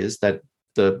side is that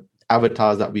the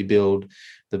avatars that we build,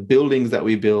 the buildings that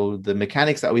we build, the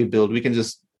mechanics that we build, we can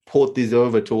just port these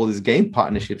over to all these game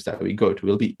partnerships that we go to.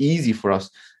 It'll be easy for us.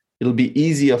 It'll be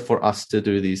easier for us to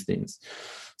do these things.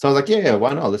 So I was like, yeah,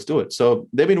 why not? Let's do it. So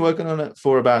they've been working on it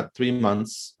for about 4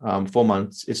 months.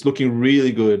 It's looking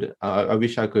really good. I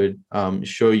wish I could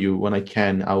show you when I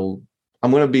can.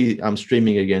 I'm going to be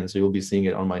streaming again, so you'll be seeing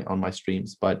it on my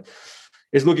streams. But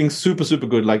it's looking super, super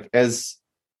good. Like as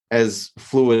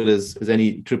fluid as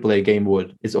any AAA game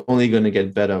would. It's only going to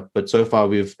get better. But so far,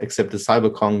 we've accepted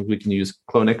CyberKong. We can use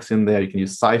CloneX in there. You can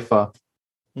use Cypher.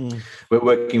 We're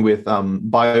working with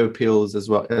BioPills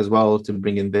as well to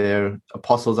bring in their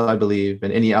Apostles, I believe,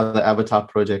 and any other avatar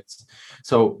projects.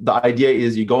 So the idea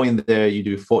is you go in there, you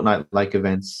do Fortnite-like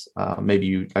events. Maybe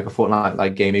you like a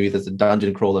Fortnite-like game. Maybe there's a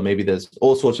dungeon crawler. Maybe there's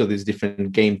all sorts of these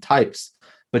different game types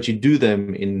but you do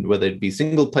them in whether it be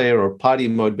single player or party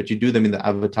mode, but you do them in the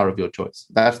avatar of your choice.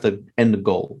 That's the end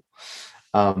goal.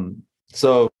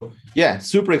 So yeah,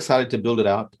 super excited to build it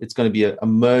out. It's going to be a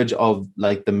merge of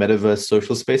like the metaverse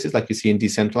social spaces, like you see in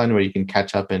Decentraland, where you can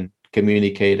catch up and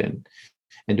communicate and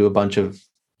do a bunch of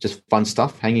just fun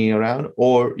stuff hanging around,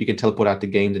 or you can teleport out to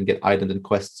games and get items and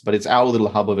quests. But it's our little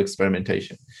hub of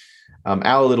experimentation,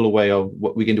 our little way of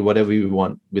what we can do whatever we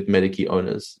want with Metakey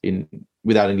owners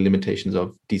without any limitations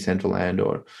of Decentraland,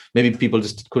 or maybe people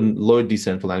just couldn't load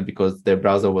Decentraland because their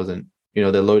browser wasn't,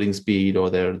 their loading speed or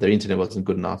their internet wasn't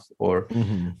good enough, or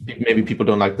maybe people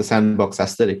don't like the sandbox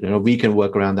aesthetic. We can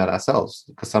work around that ourselves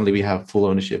because suddenly we have full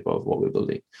ownership of what we're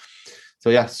building. So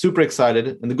yeah, super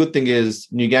excited. And the good thing is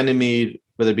New Ganymede,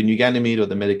 whether it be New Ganymede or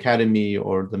the Metacademy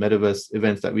or the Metaverse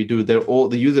events that we do, they're all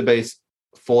the user base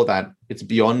for that. It's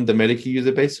beyond the Metakey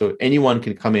user base. So anyone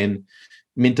can come in,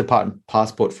 mint a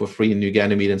passport for free in New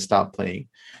Ganymede and start playing.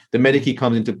 The Metakey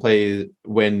comes into play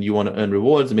when you want to earn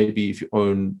rewards. Maybe if you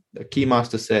own a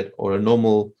Keymaster set or a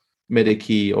normal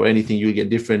Metakey or anything, you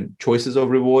get different choices of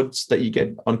rewards that you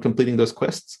get on completing those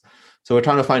quests. So we're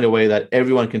trying to find a way that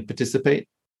everyone can participate.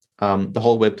 The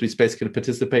whole Web3 space can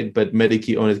participate, but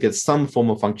Metakey owners get some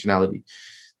form of functionality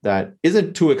that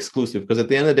isn't too exclusive, because at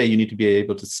the end of the day, you need to be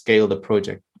able to scale the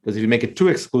project. Because if you make it too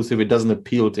exclusive, it doesn't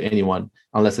appeal to anyone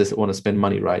unless they want to spend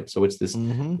money, right? So it's this,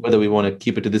 whether we want to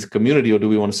keep it to this community or do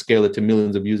we want to scale it to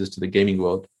millions of users to the gaming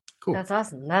world. Cool. That's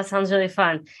awesome. That sounds really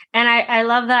fun. And I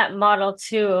love that model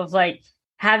too of like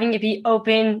having it be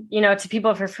open, to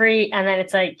people for free. And then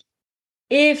it's like,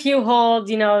 if you hold,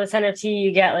 this NFT,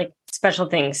 you get like special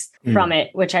things from it,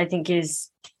 which I think is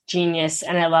genius.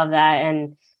 And I love that.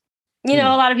 And, a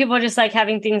lot of people just like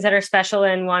having things that are special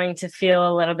and wanting to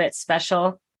feel a little bit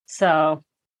special. So,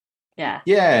 yeah.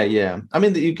 Yeah. I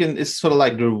mean, it's sort of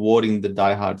like rewarding the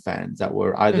diehard fans that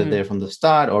were either there from the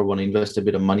start or want to invest a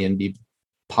bit of money and be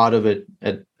part of it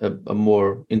at a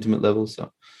more intimate level.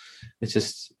 So it's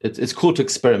just, it's cool to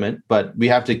experiment, but we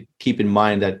have to keep in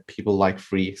mind that people like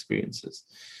free experiences.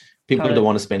 People don't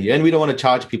want to spend here, and we don't want to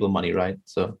charge people money, right?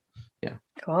 So, yeah.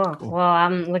 Cool. Well,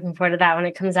 I'm looking forward to that when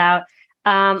it comes out.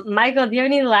 Michael, do you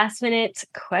have any last minute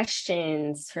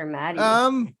questions for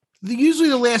Maddie? Usually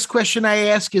the last question I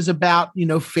ask is about,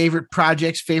 favorite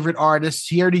projects, favorite artists.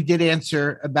 He already did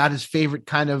answer about his favorite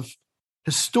kind of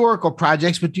historical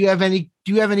projects, but do you have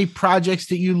any projects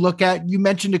that you look at? You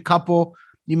mentioned a couple.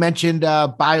 You mentioned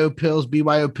BYO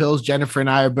Pills. Jennifer and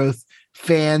I are both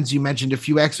fans. You mentioned a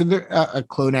few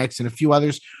Clone X and a few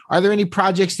others. Are there any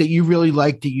projects that you really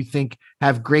like that you think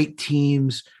have great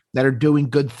teams that are doing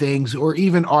good things, or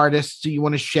even artists that you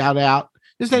want to shout out?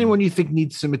 Just anyone you think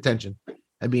needs some attention.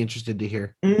 I'd be interested to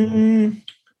hear.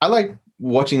 I like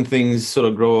watching things sort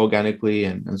of grow organically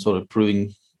and sort of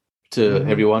proving to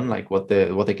everyone like what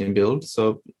they can build.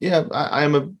 So yeah, I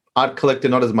am a art collector,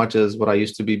 not as much as what I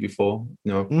used to be before.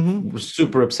 Was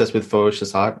super obsessed with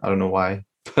ferocious art. I don't know why,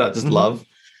 but I just love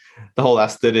the whole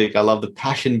aesthetic. I love the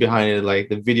passion behind it, like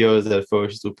the videos that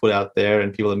Ferocious will put out there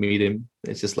and people meet him.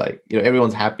 It's just like,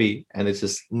 everyone's happy and it's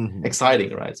just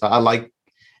exciting, right? So I like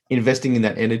investing in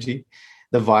that energy,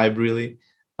 the vibe really.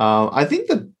 I think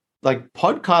that like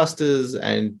podcasters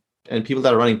and people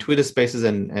that are running Twitter spaces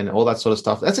and all that sort of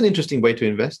stuff, that's an interesting way to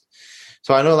invest.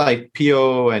 So I know like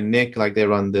Pio and Nick, like they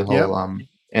run the whole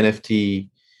NFT,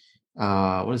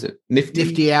 what is it?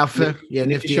 Nifty Alpha.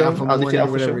 Nifty Alpha. Nifty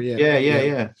Alpha whatever.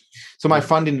 Yeah. So my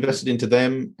fund invested into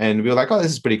them and we were like, oh,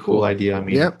 this is a pretty cool idea. I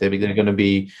mean, they're going to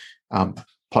be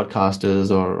podcasters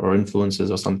or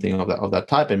influencers or something of that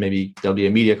type. And maybe there'll be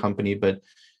a media company, but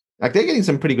like they're getting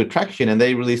some pretty good traction and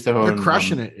they released their own. They're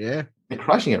crushing it. Yeah. They're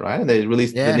crushing it, right? And they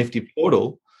released the Nifty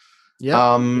portal.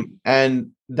 Yeah.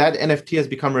 And that NFT has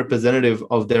become representative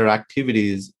of their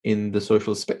activities in the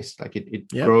social space. Like it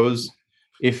grows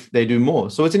if they do more.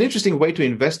 So it's an interesting way to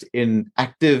invest in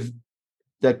active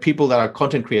people that are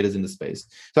content creators in the space.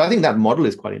 So I think that model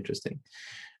is quite interesting.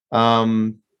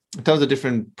 In terms of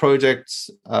different projects,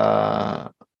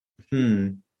 not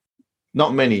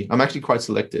many. I'm actually quite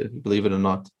selective, believe it or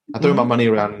not. I throw my money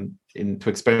around to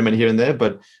experiment here and there,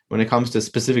 but when it comes to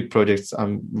specific projects,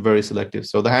 I'm very selective.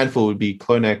 So the handful would be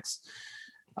Clone X,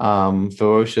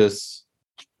 Ferocious,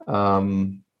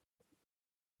 gone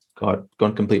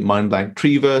complete mind blank.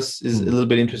 Treeverse is a little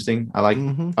bit interesting. I like.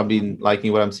 I've been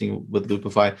liking what I'm seeing with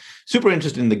Loopify. Super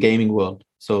interested in the gaming world.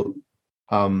 So,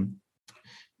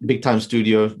 big time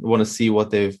studio. Want to see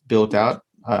what they've built out.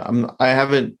 I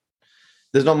haven't.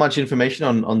 There's not much information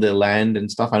on their land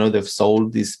and stuff. I know they've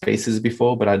sold these spaces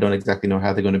before, but I don't exactly know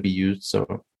how they're going to be used.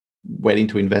 So, waiting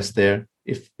to invest there,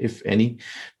 if any.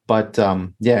 But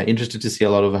interested to see a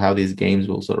lot of how these games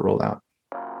will sort of roll out.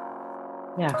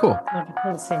 Yeah. Cool.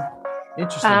 Cool to see.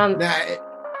 Interesting.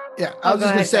 Yeah, I Oh, was go just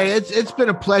gonna ahead, say guys. it's been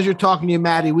a pleasure talking to you,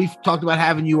 Maddie. We've talked about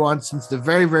having you on since the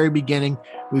very, very beginning.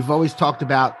 We've always talked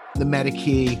about the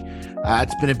Metakey.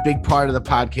 It's been a big part of the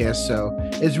podcast, so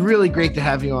it's really great to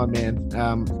have you on, man.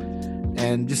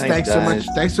 And just thanks so much.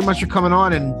 Thanks so much for coming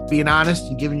on and being honest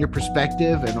and giving your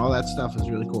perspective and all that stuff is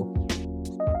really cool.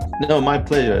 No, my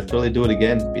pleasure. Totally do it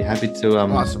again. Be happy to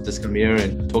Awesome. just come here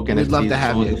and talk NFTs. We'd love to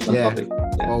have you. Yeah.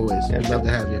 Yeah. Always. Yeah, We'd love to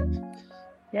have you.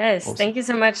 Yes, Awesome. Thank you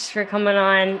so much for coming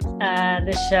on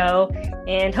the show.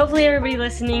 And hopefully everybody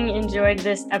listening enjoyed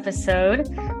this episode.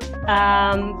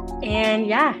 And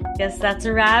yeah, I guess that's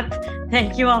a wrap.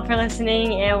 Thank you all for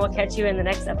listening, and we'll catch you in the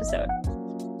next episode.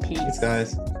 Peace. Thanks,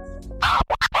 guys.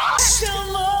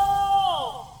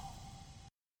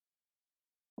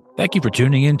 Thank you for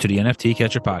tuning in to the NFT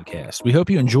Catcher podcast. We hope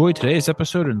you enjoyed today's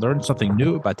episode and learned something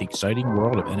new about the exciting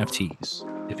world of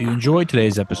NFTs. If you enjoyed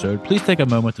today's episode, please take a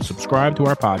moment to subscribe to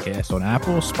our podcast on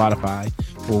Apple, Spotify,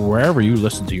 or wherever you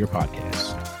listen to your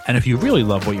podcasts. And if you really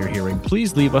love what you're hearing,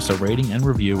 please leave us a rating and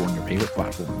review on your favorite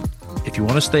platform. If you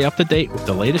want to stay up to date with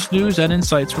the latest news and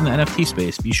insights from the NFT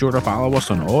space, be sure to follow us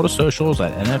on all the socials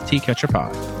at NFT Catcher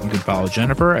Pod. You can follow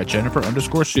Jennifer at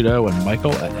Jennifer_pseudo and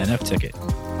Michael at NFTicket.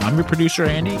 I'm your producer,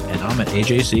 Andy, and I'm at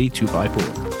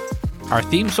AJC254. Our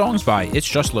theme song's by It's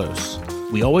Just Los.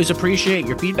 We always appreciate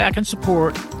your feedback and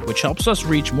support, which helps us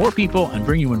reach more people and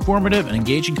bring you informative and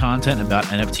engaging content about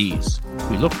NFTs.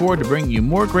 We look forward to bringing you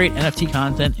more great NFT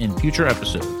content in future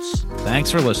episodes.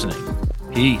 Thanks for listening.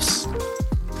 Peace.